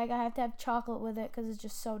makes me gag. I have to have chocolate with it because it's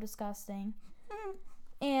just so disgusting.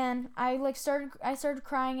 And I started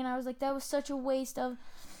crying, and I was like, that was such a waste of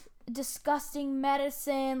disgusting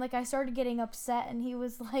medicine. Like, I started getting upset, and he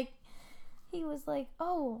was like,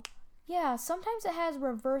 oh, yeah, sometimes it has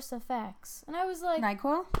reverse effects. And I was like,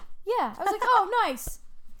 NyQuil? yeah. I was like, oh, nice.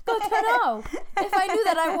 Good to know. If I knew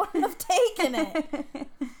that, I wouldn't have taken it.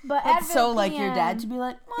 But It's so Advil like your dad to PM, be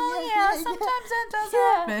like, well, yeah, sometimes that does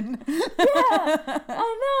happen. yeah,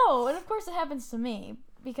 I know. And of course it happens to me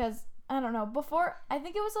because, I don't know, before, I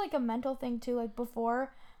think it was like a mental thing too. Like,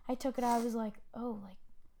 before I took it, I was like, oh, like,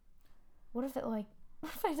 what if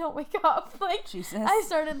I don't wake up? Like, Jesus. I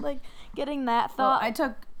started like getting that Well, thought. I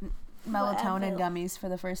took melatonin Advil. gummies for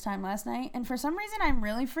the first time last night, and for some reason I'm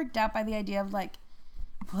really freaked out by the idea of like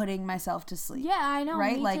putting myself to sleep. Yeah, I know.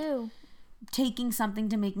 Right? Me Like, too. Taking something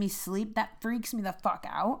to make me sleep, that freaks me the fuck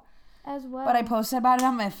out. As well. But I posted about it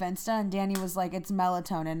on my Finsta, and Danny was like, it's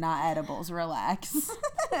melatonin, not edibles, relax.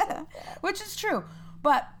 Which is true.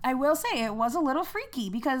 But I will say it was a little freaky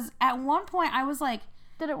because at one point I was like,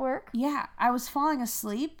 Did it work? yeah, I was falling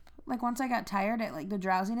asleep. Like, once I got tired, like the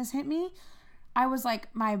drowsiness hit me. I was like,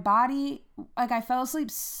 my body, like, I fell asleep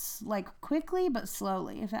like quickly but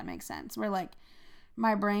slowly, if that makes sense. Where like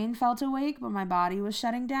my brain felt awake but my body was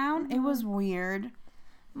shutting down. Mm-hmm. It was weird.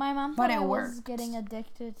 My mom But thought it I was worked. getting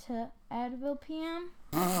addicted to Advil PM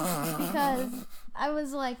because I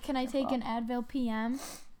was like, can I take an Advil PM?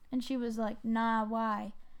 And she was like, nah,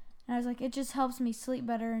 why? And I was like, it just helps me sleep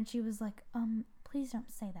better. And she was like, please don't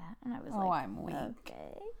say that. And I was Oh, like, I'm weak.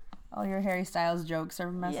 okay. All your Harry Styles jokes are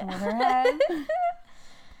messing Yeah. with her head.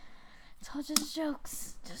 It's all just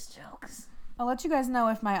jokes. Just jokes. I'll let you guys know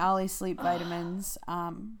if my Ollie sleep vitamins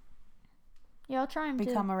Yeah, I'll try them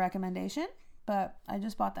become too. a recommendation, but I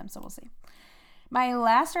just bought them, so we'll see. My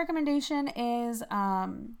last recommendation is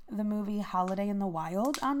the movie Holiday in the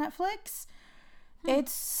Wild on Netflix.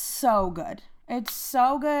 It's so good. It's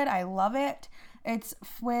so good. I love it. It's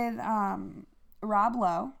with Rob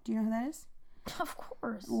Lowe. Do you know who that is? Of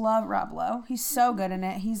course. Love Rob Lowe. He's so good in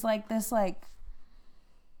it. He's like this like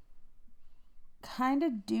kind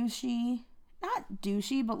of douchey, not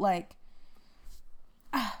douchey, but like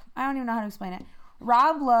I don't even know how to explain it.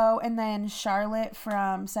 Rob Lowe and then Charlotte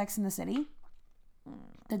from Sex and the City,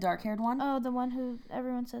 the dark-haired one. Oh, the one who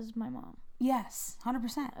everyone says is my mom. Yes,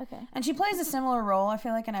 100%. Okay. And she plays a similar role, I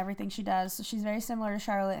feel like, in everything she does. So she's very similar to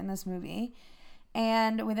Charlotte in this movie.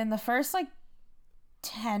 And within the first, like,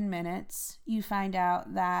 10 minutes, you find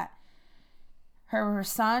out that her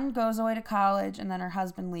son goes away to college and then her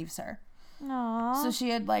husband leaves her. Aww. So she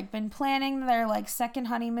had, like, been planning their, like, second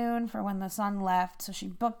honeymoon for when the son left. So she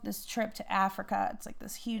booked this trip to Africa. It's, like,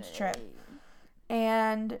 this huge trip.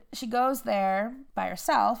 And she goes there by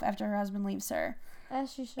herself after her husband leaves her.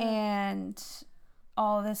 As she should. And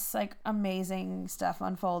all this like amazing stuff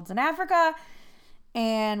unfolds in Africa,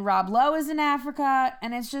 and Rob Lowe is in Africa,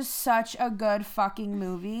 and it's just such a good fucking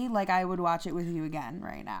movie. Like, I would watch it with you again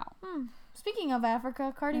right now. Speaking of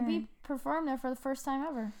Africa, Cardi B performed there for the first time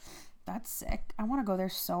ever. That's sick. I want to go there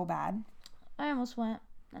so bad. I almost went,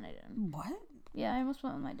 and I didn't. What? Yeah, I almost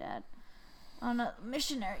went with my dad on a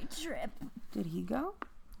missionary trip. Did he go?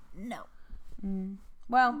 No.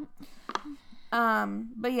 Well,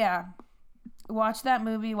 but yeah, watch that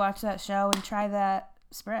movie, watch that show, and try that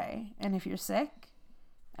spray. And if you're sick,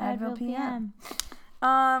 Advil PM.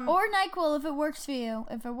 Or NyQuil if it works for you.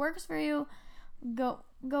 If it works for you, go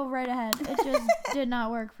right ahead. It just did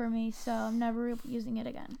not work for me, so I'm never using it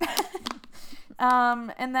again.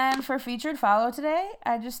 And then for featured follow today,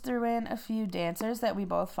 I just threw in a few dancers that we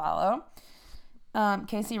both follow.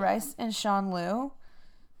 Casey Rice and Sean Liu.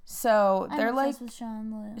 So they're I'm like, obsessed with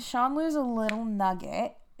Sean Liu. Sean Liu's a little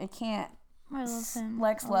nugget. I can't. I love him.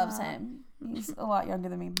 Lex a loves lot. him. He's a lot younger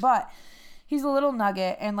than me, but he's a little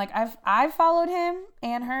nugget. And like I've followed him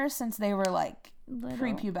and her since they were like Little.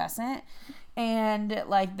 prepubescent, and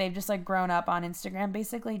like they've just like grown up on Instagram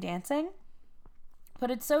basically dancing.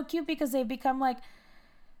 But it's so cute because they've become like,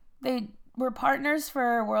 they were partners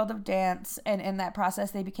for World of Dance, and in that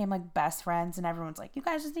process they became like best friends, and everyone's like, you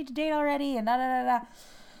guys just need to date already, and da da da da.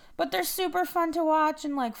 But they're super fun to watch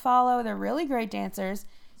and like follow. They're really great dancers.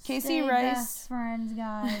 Casey Stay Rice. best friends,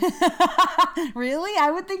 guys. Really?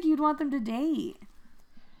 I would think you'd want them to date.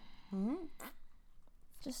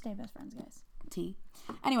 Just stay best friends, guys. T.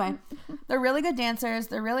 Anyway, they're really good dancers.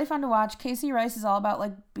 They're really fun to watch. Casey Rice is all about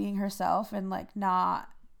like being herself and like not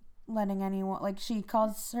letting anyone, like she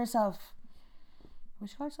calls herself, what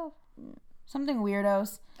she call herself? something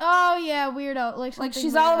weirdos. Oh yeah, weirdo. Like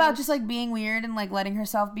she's all about just like being weird and like letting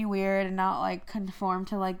herself be weird and not like conform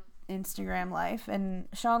to like Instagram life. And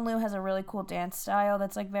Sean Liu has a really cool dance style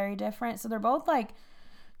that's like very different. So they're both like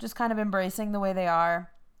just kind of embracing the way they are.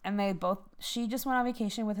 And she just went on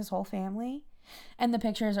vacation with his whole family. And the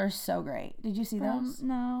pictures are so great. Did you see those?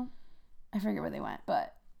 No. I forget where they went,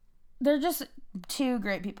 but they're just two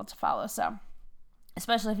great people to follow. So,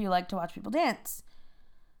 especially if you like to watch people dance,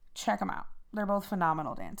 check them out. They're both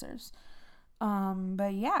phenomenal dancers.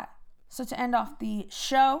 But yeah. So to end off the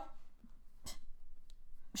show.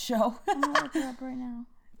 I'm gonna look it up right now.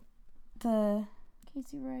 The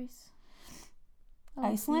Casey Rice.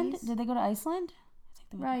 Iceland? Did they go to Iceland? I think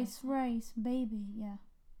they went to Rice, baby, yeah.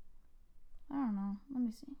 I don't know. Let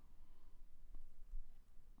me see.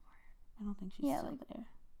 I don't think she's still there.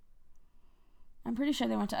 I'm pretty sure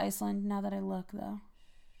they went to Iceland now that I look, though.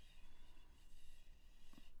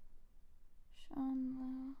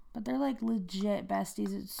 But they're like legit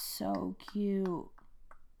besties. It's so cute.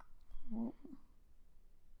 Whoa.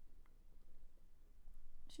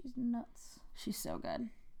 She's nuts. She's so good. I'm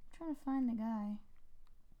trying to find the guy.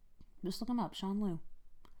 Just look him up, Sean Liu.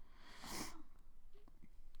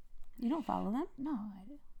 You don't follow them? No, I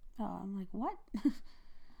do. Oh, I'm like, what?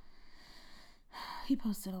 He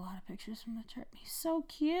posted a lot of pictures from the trip. He's so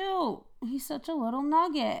cute. He's such a little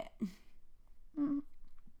nugget.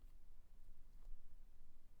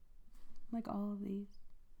 Like all of these.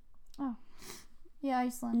 Oh. Yeah,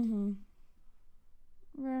 Iceland.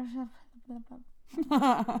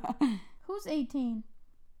 Who's 18?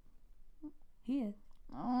 He is.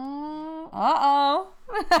 Oh. Uh-oh.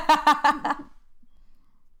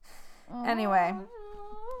 Anyway.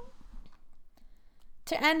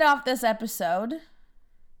 To end off this episode,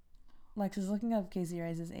 Lex is looking up Casey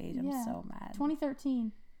Rice's age. I'm so mad.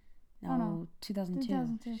 2013. No, 2002.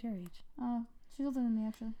 2002. She's your age. Oh, she's older than me,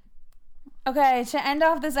 actually. Okay, to end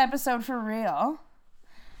off this episode for real,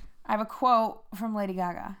 I have a quote from Lady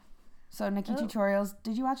Gaga. So Nikki Tutorials,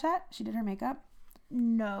 did you watch that? She did her makeup.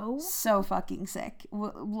 No. So fucking sick.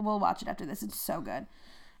 We'll watch it after this. It's so good.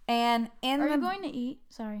 And Are you going to eat?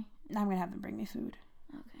 Sorry. I'm gonna have them bring me food.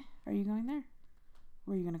 Okay. Are you going there?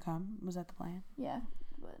 Were you gonna come? Was that the plan? Yeah,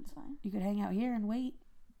 but it's fine. You could hang out here and wait.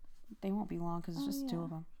 They won't be long because it's just two of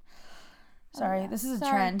them. Sorry, this is a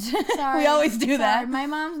trend. Sorry. We always do that. My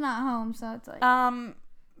mom's not home, so it's like.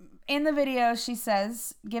 In the video, she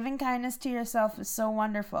says, "Giving kindness to yourself is so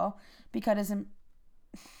wonderful because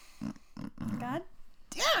God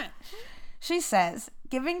damn it." She says,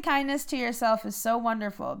 "Giving kindness to yourself is so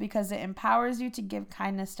wonderful because it empowers you to give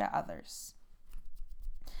kindness to others."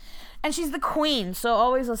 And she's the queen, so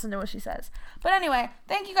always listen to what she says. But anyway,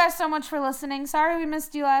 thank you guys so much for listening. Sorry we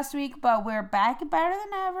missed you last week, but we're back better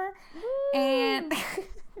than ever. And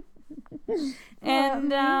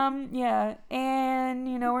and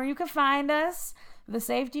you know where you can find us, the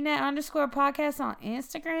SafetyNet_podcast on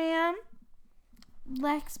Instagram.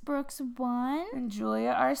 Lex Brooks 1 and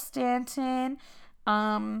Julia R. Stanton.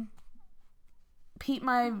 Peep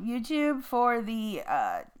my YouTube for the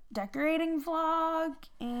decorating vlog,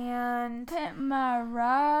 and Pit my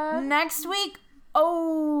rug. Next week,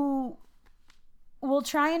 we'll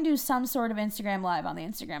try and do some sort of Instagram live on the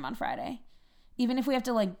Instagram on Friday, even if we have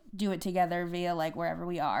to like do it together via like wherever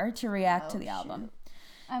we are to react to the album.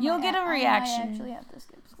 You'll get a reaction. I actually have to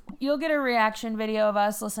skip school. You'll get a reaction video of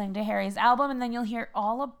us listening to Harry's album, and then you'll hear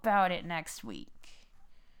all about it next week.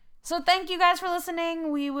 So thank you guys for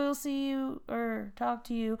listening. We will see you or talk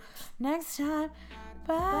to you next time.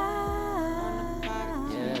 Bye.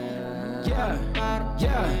 Yeah.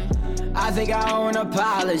 I think I owe an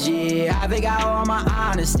apology. I think I owe my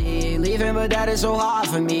honesty. Leaving, but that is so hard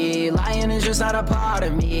for me. Lying is just not a part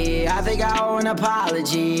of me. I think I owe an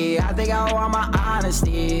apology. I think I owe my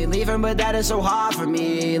honesty. Leaving, but that is so hard for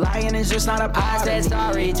me. Lying is just not a part of me. I said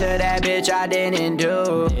sorry to that bitch I didn't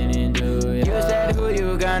do. You said who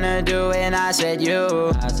you gonna do, and I said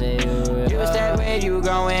you. You said where you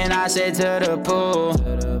going, I said to the pool.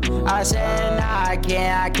 I said nah, I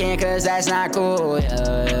can't, cause that's not cool.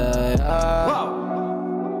 Whoa.